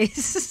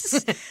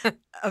boys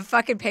a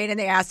fucking pain in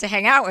the ass to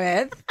hang out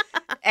with?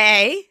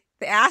 A,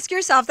 ask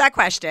yourself that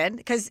question,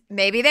 because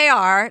maybe they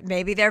are.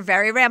 Maybe they're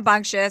very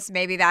rambunctious.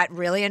 Maybe that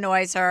really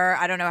annoys her.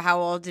 I don't know. How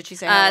old did she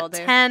say? How old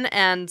 10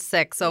 and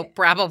 6, so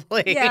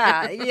probably.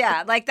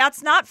 Yeah. Like,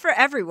 that's not for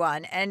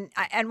everyone. And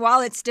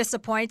while it's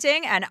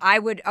disappointing, and I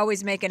would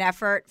always make an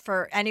effort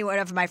for any one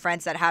of my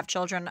friends that have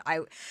children,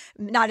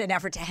 not an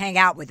effort to hang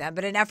out with them,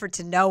 but an effort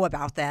to know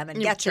about them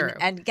and get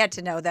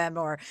to know them.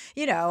 Or,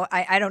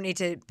 I don't need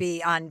to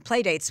be on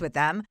play dates with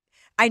them.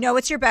 I know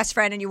it's your best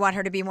friend and you want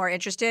her to be more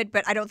interested,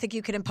 but I don't think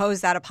you can impose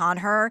that upon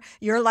her.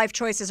 Your life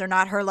choices are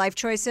not her life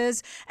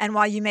choices. And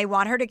while you may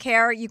want her to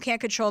care, you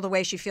can't control the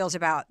way she feels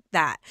about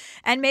that.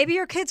 And maybe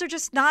your kids are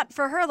just not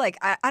for her. Like,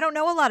 I don't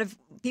know a lot of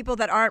people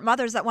that aren't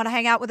mothers that want to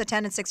hang out with a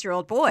 10 and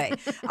 6-year-old boy.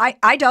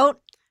 I don't.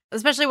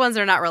 Especially ones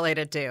they're not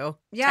related to,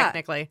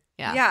 technically.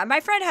 Yeah. My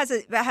friend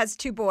has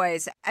 2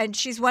 boys, and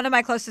she's one of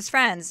my closest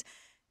friends.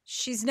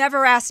 She's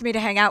never asked me to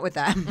hang out with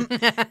them.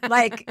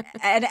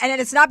 And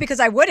it's not because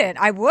I wouldn't.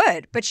 I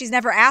would, but she's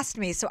never asked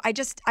me. So I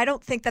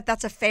don't think that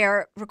that's a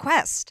fair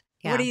request.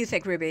 Yeah. What do you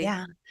think, Ruby?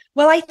 Yeah.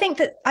 Well, I think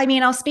that,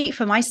 I'll speak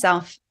for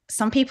myself.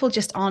 Some people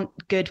just aren't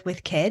good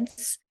with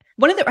kids.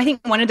 I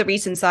think one of the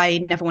reasons I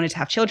never wanted to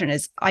have children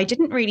is I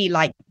didn't really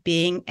like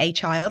being a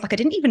child. Like, I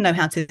didn't even know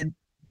how to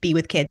be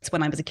with kids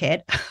when I was a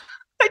kid.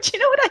 Do you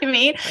know what I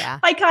mean? Yeah.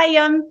 Like, I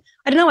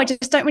don't know. I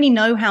just don't really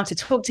know how to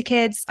talk to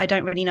kids. I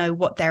don't really know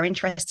what they're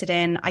interested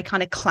in. I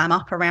kind of clam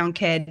up around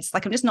kids.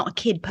 Like, I'm just not a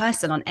kid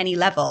person on any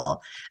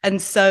level.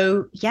 And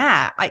so,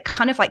 yeah, it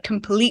kind of like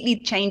completely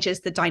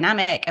changes the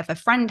dynamic of a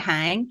friend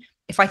hang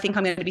if I think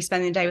I'm going to be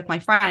spending the day with my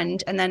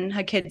friend and then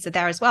her kids are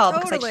there as well.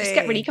 Totally. Because I just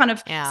get really kind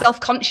of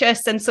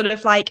self-conscious and sort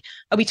of like,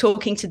 are we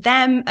talking to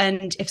them?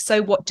 And if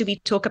so, what do we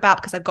talk about?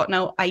 Because I've got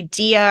no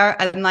idea.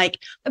 And like,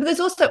 but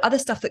there's also other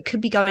stuff that could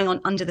be going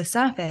on under the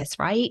surface,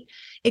 right?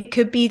 It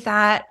could be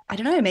that, I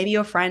don't know, maybe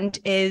your friend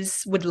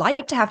would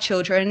like to have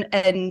children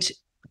and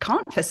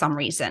can't for some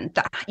reason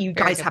that you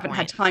guys haven't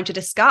had time to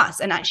discuss.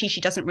 And actually, she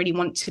doesn't really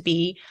want to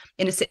be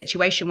in a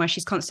situation where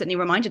she's constantly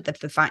reminded of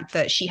the fact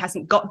that she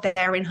hasn't got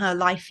there in her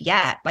life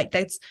yet. Like,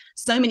 there's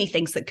so many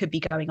things that could be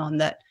going on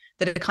that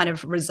are kind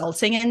of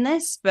resulting in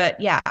this. But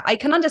yeah, I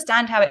can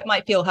understand how it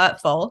might feel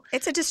hurtful.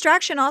 It's a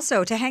distraction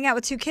also to hang out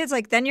with 2 kids.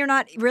 Like, then you're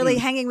not really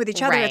hanging with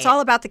each other. Right. It's all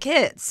about the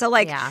kids. So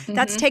like,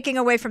 that's taking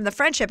away from the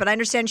friendship. And I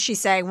understand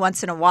she's saying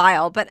once in a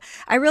while, but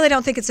I really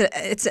don't think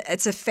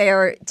it's a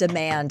fair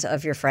demand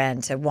of your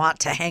friend to want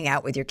to hang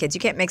out with your kids. You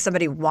can't make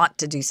somebody want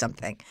to do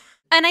something.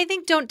 And I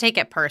think don't take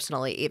it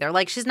personally either.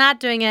 Like, she's not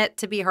doing it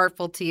to be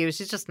hurtful to you.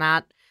 She's just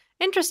not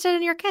interested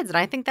in your kids. And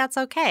I think that's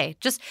okay.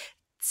 Just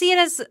see it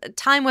as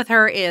time with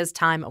her is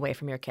time away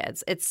from your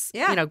kids. It's,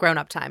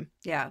 grown-up time.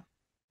 Yeah.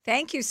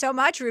 Thank you so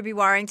much, Ruby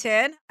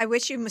Warrington. I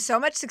wish you so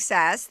much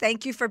success.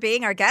 Thank you for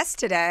being our guest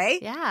today.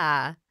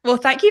 Yeah. Well,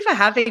 thank you for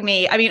having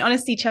me. I mean,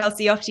 honestly,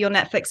 Chelsea, after your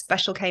Netflix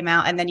special came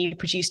out and then you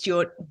produced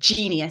your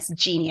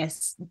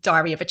genius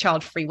Diary of a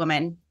Child-Free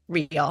Woman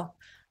reel,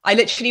 I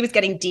literally was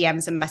getting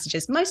DMs and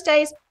messages most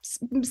days,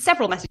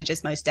 several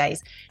messages most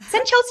days.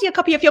 Send Chelsea a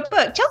copy of your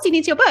book. Chelsea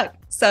needs your book.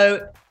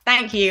 So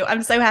thank you.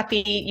 I'm so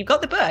happy you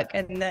got the book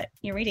and that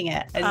you're reading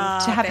it. And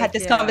to have had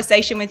this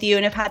conversation with you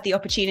and have had the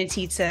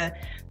opportunity to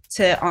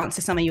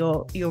answer some of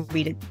your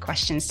reader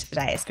questions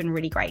today. It's been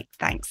really great.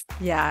 Thanks.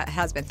 Yeah, it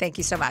has been. Thank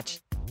you so much.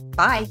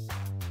 Bye.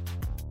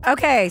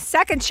 Okay,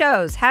 second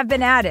shows have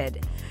been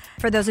added.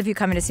 For those of you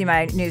coming to see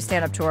my new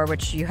stand-up tour,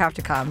 which you have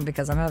to come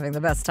because I'm having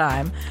the best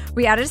time,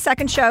 we added a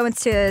second show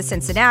into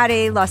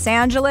Cincinnati, Los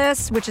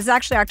Angeles, which is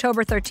actually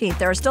October 13th.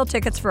 There are still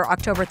tickets for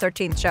October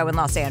 13th show in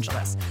Los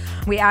Angeles.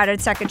 We added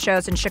second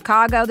shows in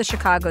Chicago, the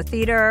Chicago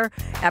Theater,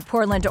 at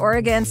Portland,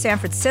 Oregon, San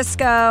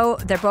Francisco.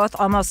 They're both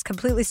almost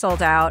completely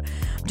sold out.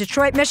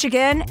 Detroit,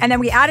 Michigan. And then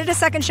we added a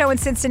second show in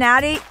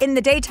Cincinnati in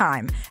the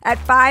daytime at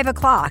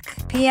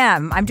 5:00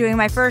 p.m. I'm doing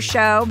my first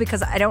show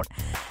because I don't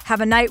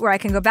have a night where I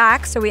can go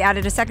back. So we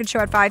added a second show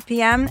at 5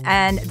 p.m.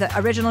 and the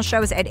original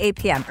show is at 8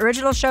 p.m.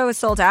 Original show is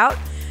sold out.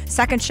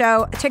 Second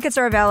show, tickets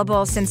are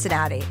available,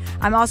 Cincinnati.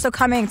 I'm also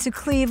coming to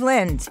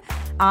Cleveland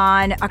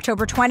on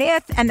October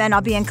 20th, and then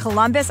I'll be in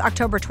Columbus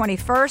October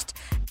 21st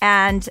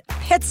and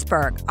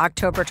Pittsburgh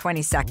October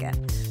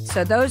 22nd.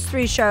 So those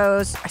 3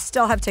 shows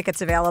still have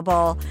tickets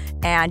available,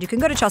 and you can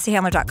go to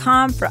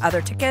chelseahandler.com for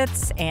other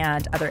tickets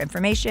and other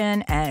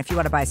information. And if you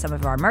want to buy some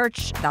of our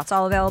merch, that's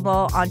all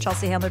available on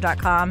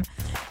chelseahandler.com.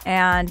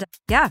 And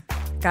yeah,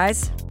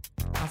 guys,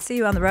 I'll see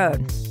you on the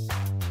road.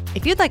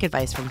 If you'd like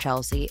advice from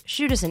Chelsea,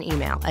 shoot us an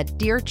email at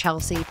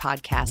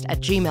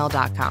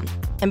dearchelseapodcast@gmail.com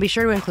and be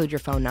sure to include your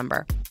phone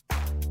number.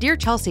 Dear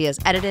Chelsea is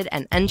edited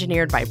and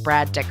engineered by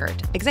Brad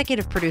Dickert,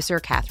 executive producer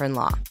Catherine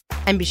Law.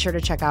 And be sure to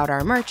check out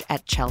our merch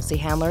at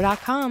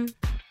chelseahandler.com.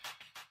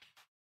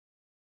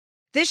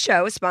 This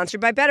show is sponsored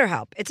by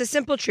BetterHelp. It's a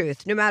simple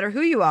truth. No matter who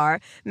you are,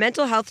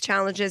 mental health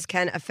challenges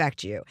can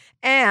affect you,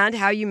 and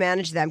how you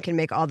manage them can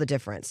make all the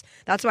difference.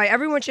 That's why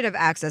everyone should have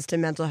access to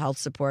mental health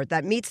support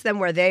that meets them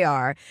where they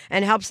are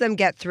and helps them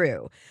get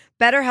through.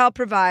 BetterHelp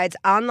provides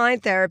online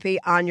therapy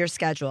on your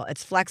schedule.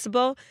 It's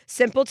flexible,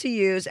 simple to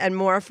use, and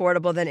more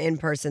affordable than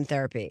in-person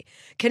therapy.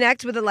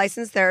 Connect with a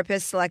licensed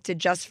therapist selected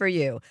just for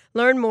you.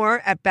 Learn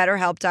more at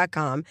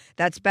BetterHelp.com.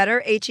 That's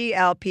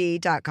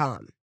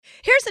BetterHelp.com.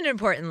 Here's an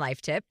important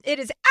life tip. It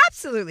is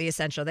absolutely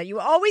essential that you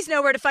always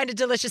know where to find a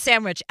delicious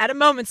sandwich at a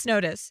moment's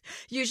notice.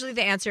 Usually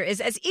the answer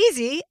is as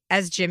easy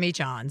as Jimmy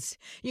John's.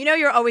 You know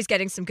you're always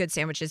getting some good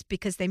sandwiches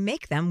because they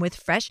make them with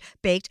fresh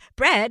baked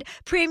bread,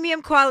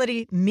 premium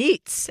quality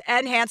meats,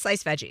 and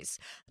hand-sliced veggies.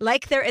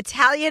 Like their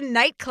Italian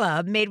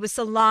nightclub made with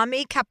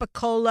salami,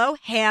 capicola,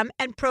 ham,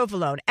 and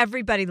provolone.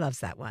 Everybody loves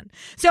that one.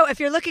 So if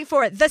you're looking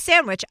for the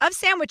sandwich of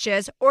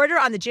sandwiches, order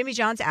on the Jimmy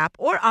John's app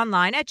or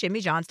online at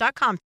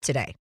jimmyjohns.com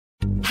today.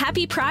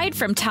 Happy Pride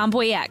from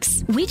Tomboy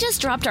X. We just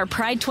dropped our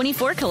Pride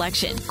 24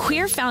 collection.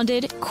 Queer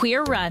founded,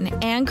 queer run,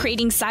 and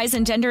creating size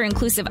and gender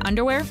inclusive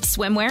underwear,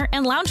 swimwear,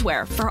 and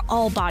loungewear for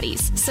all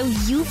bodies, so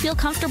you feel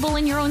comfortable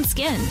in your own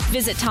skin.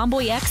 Visit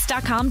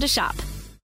tomboyx.com to shop.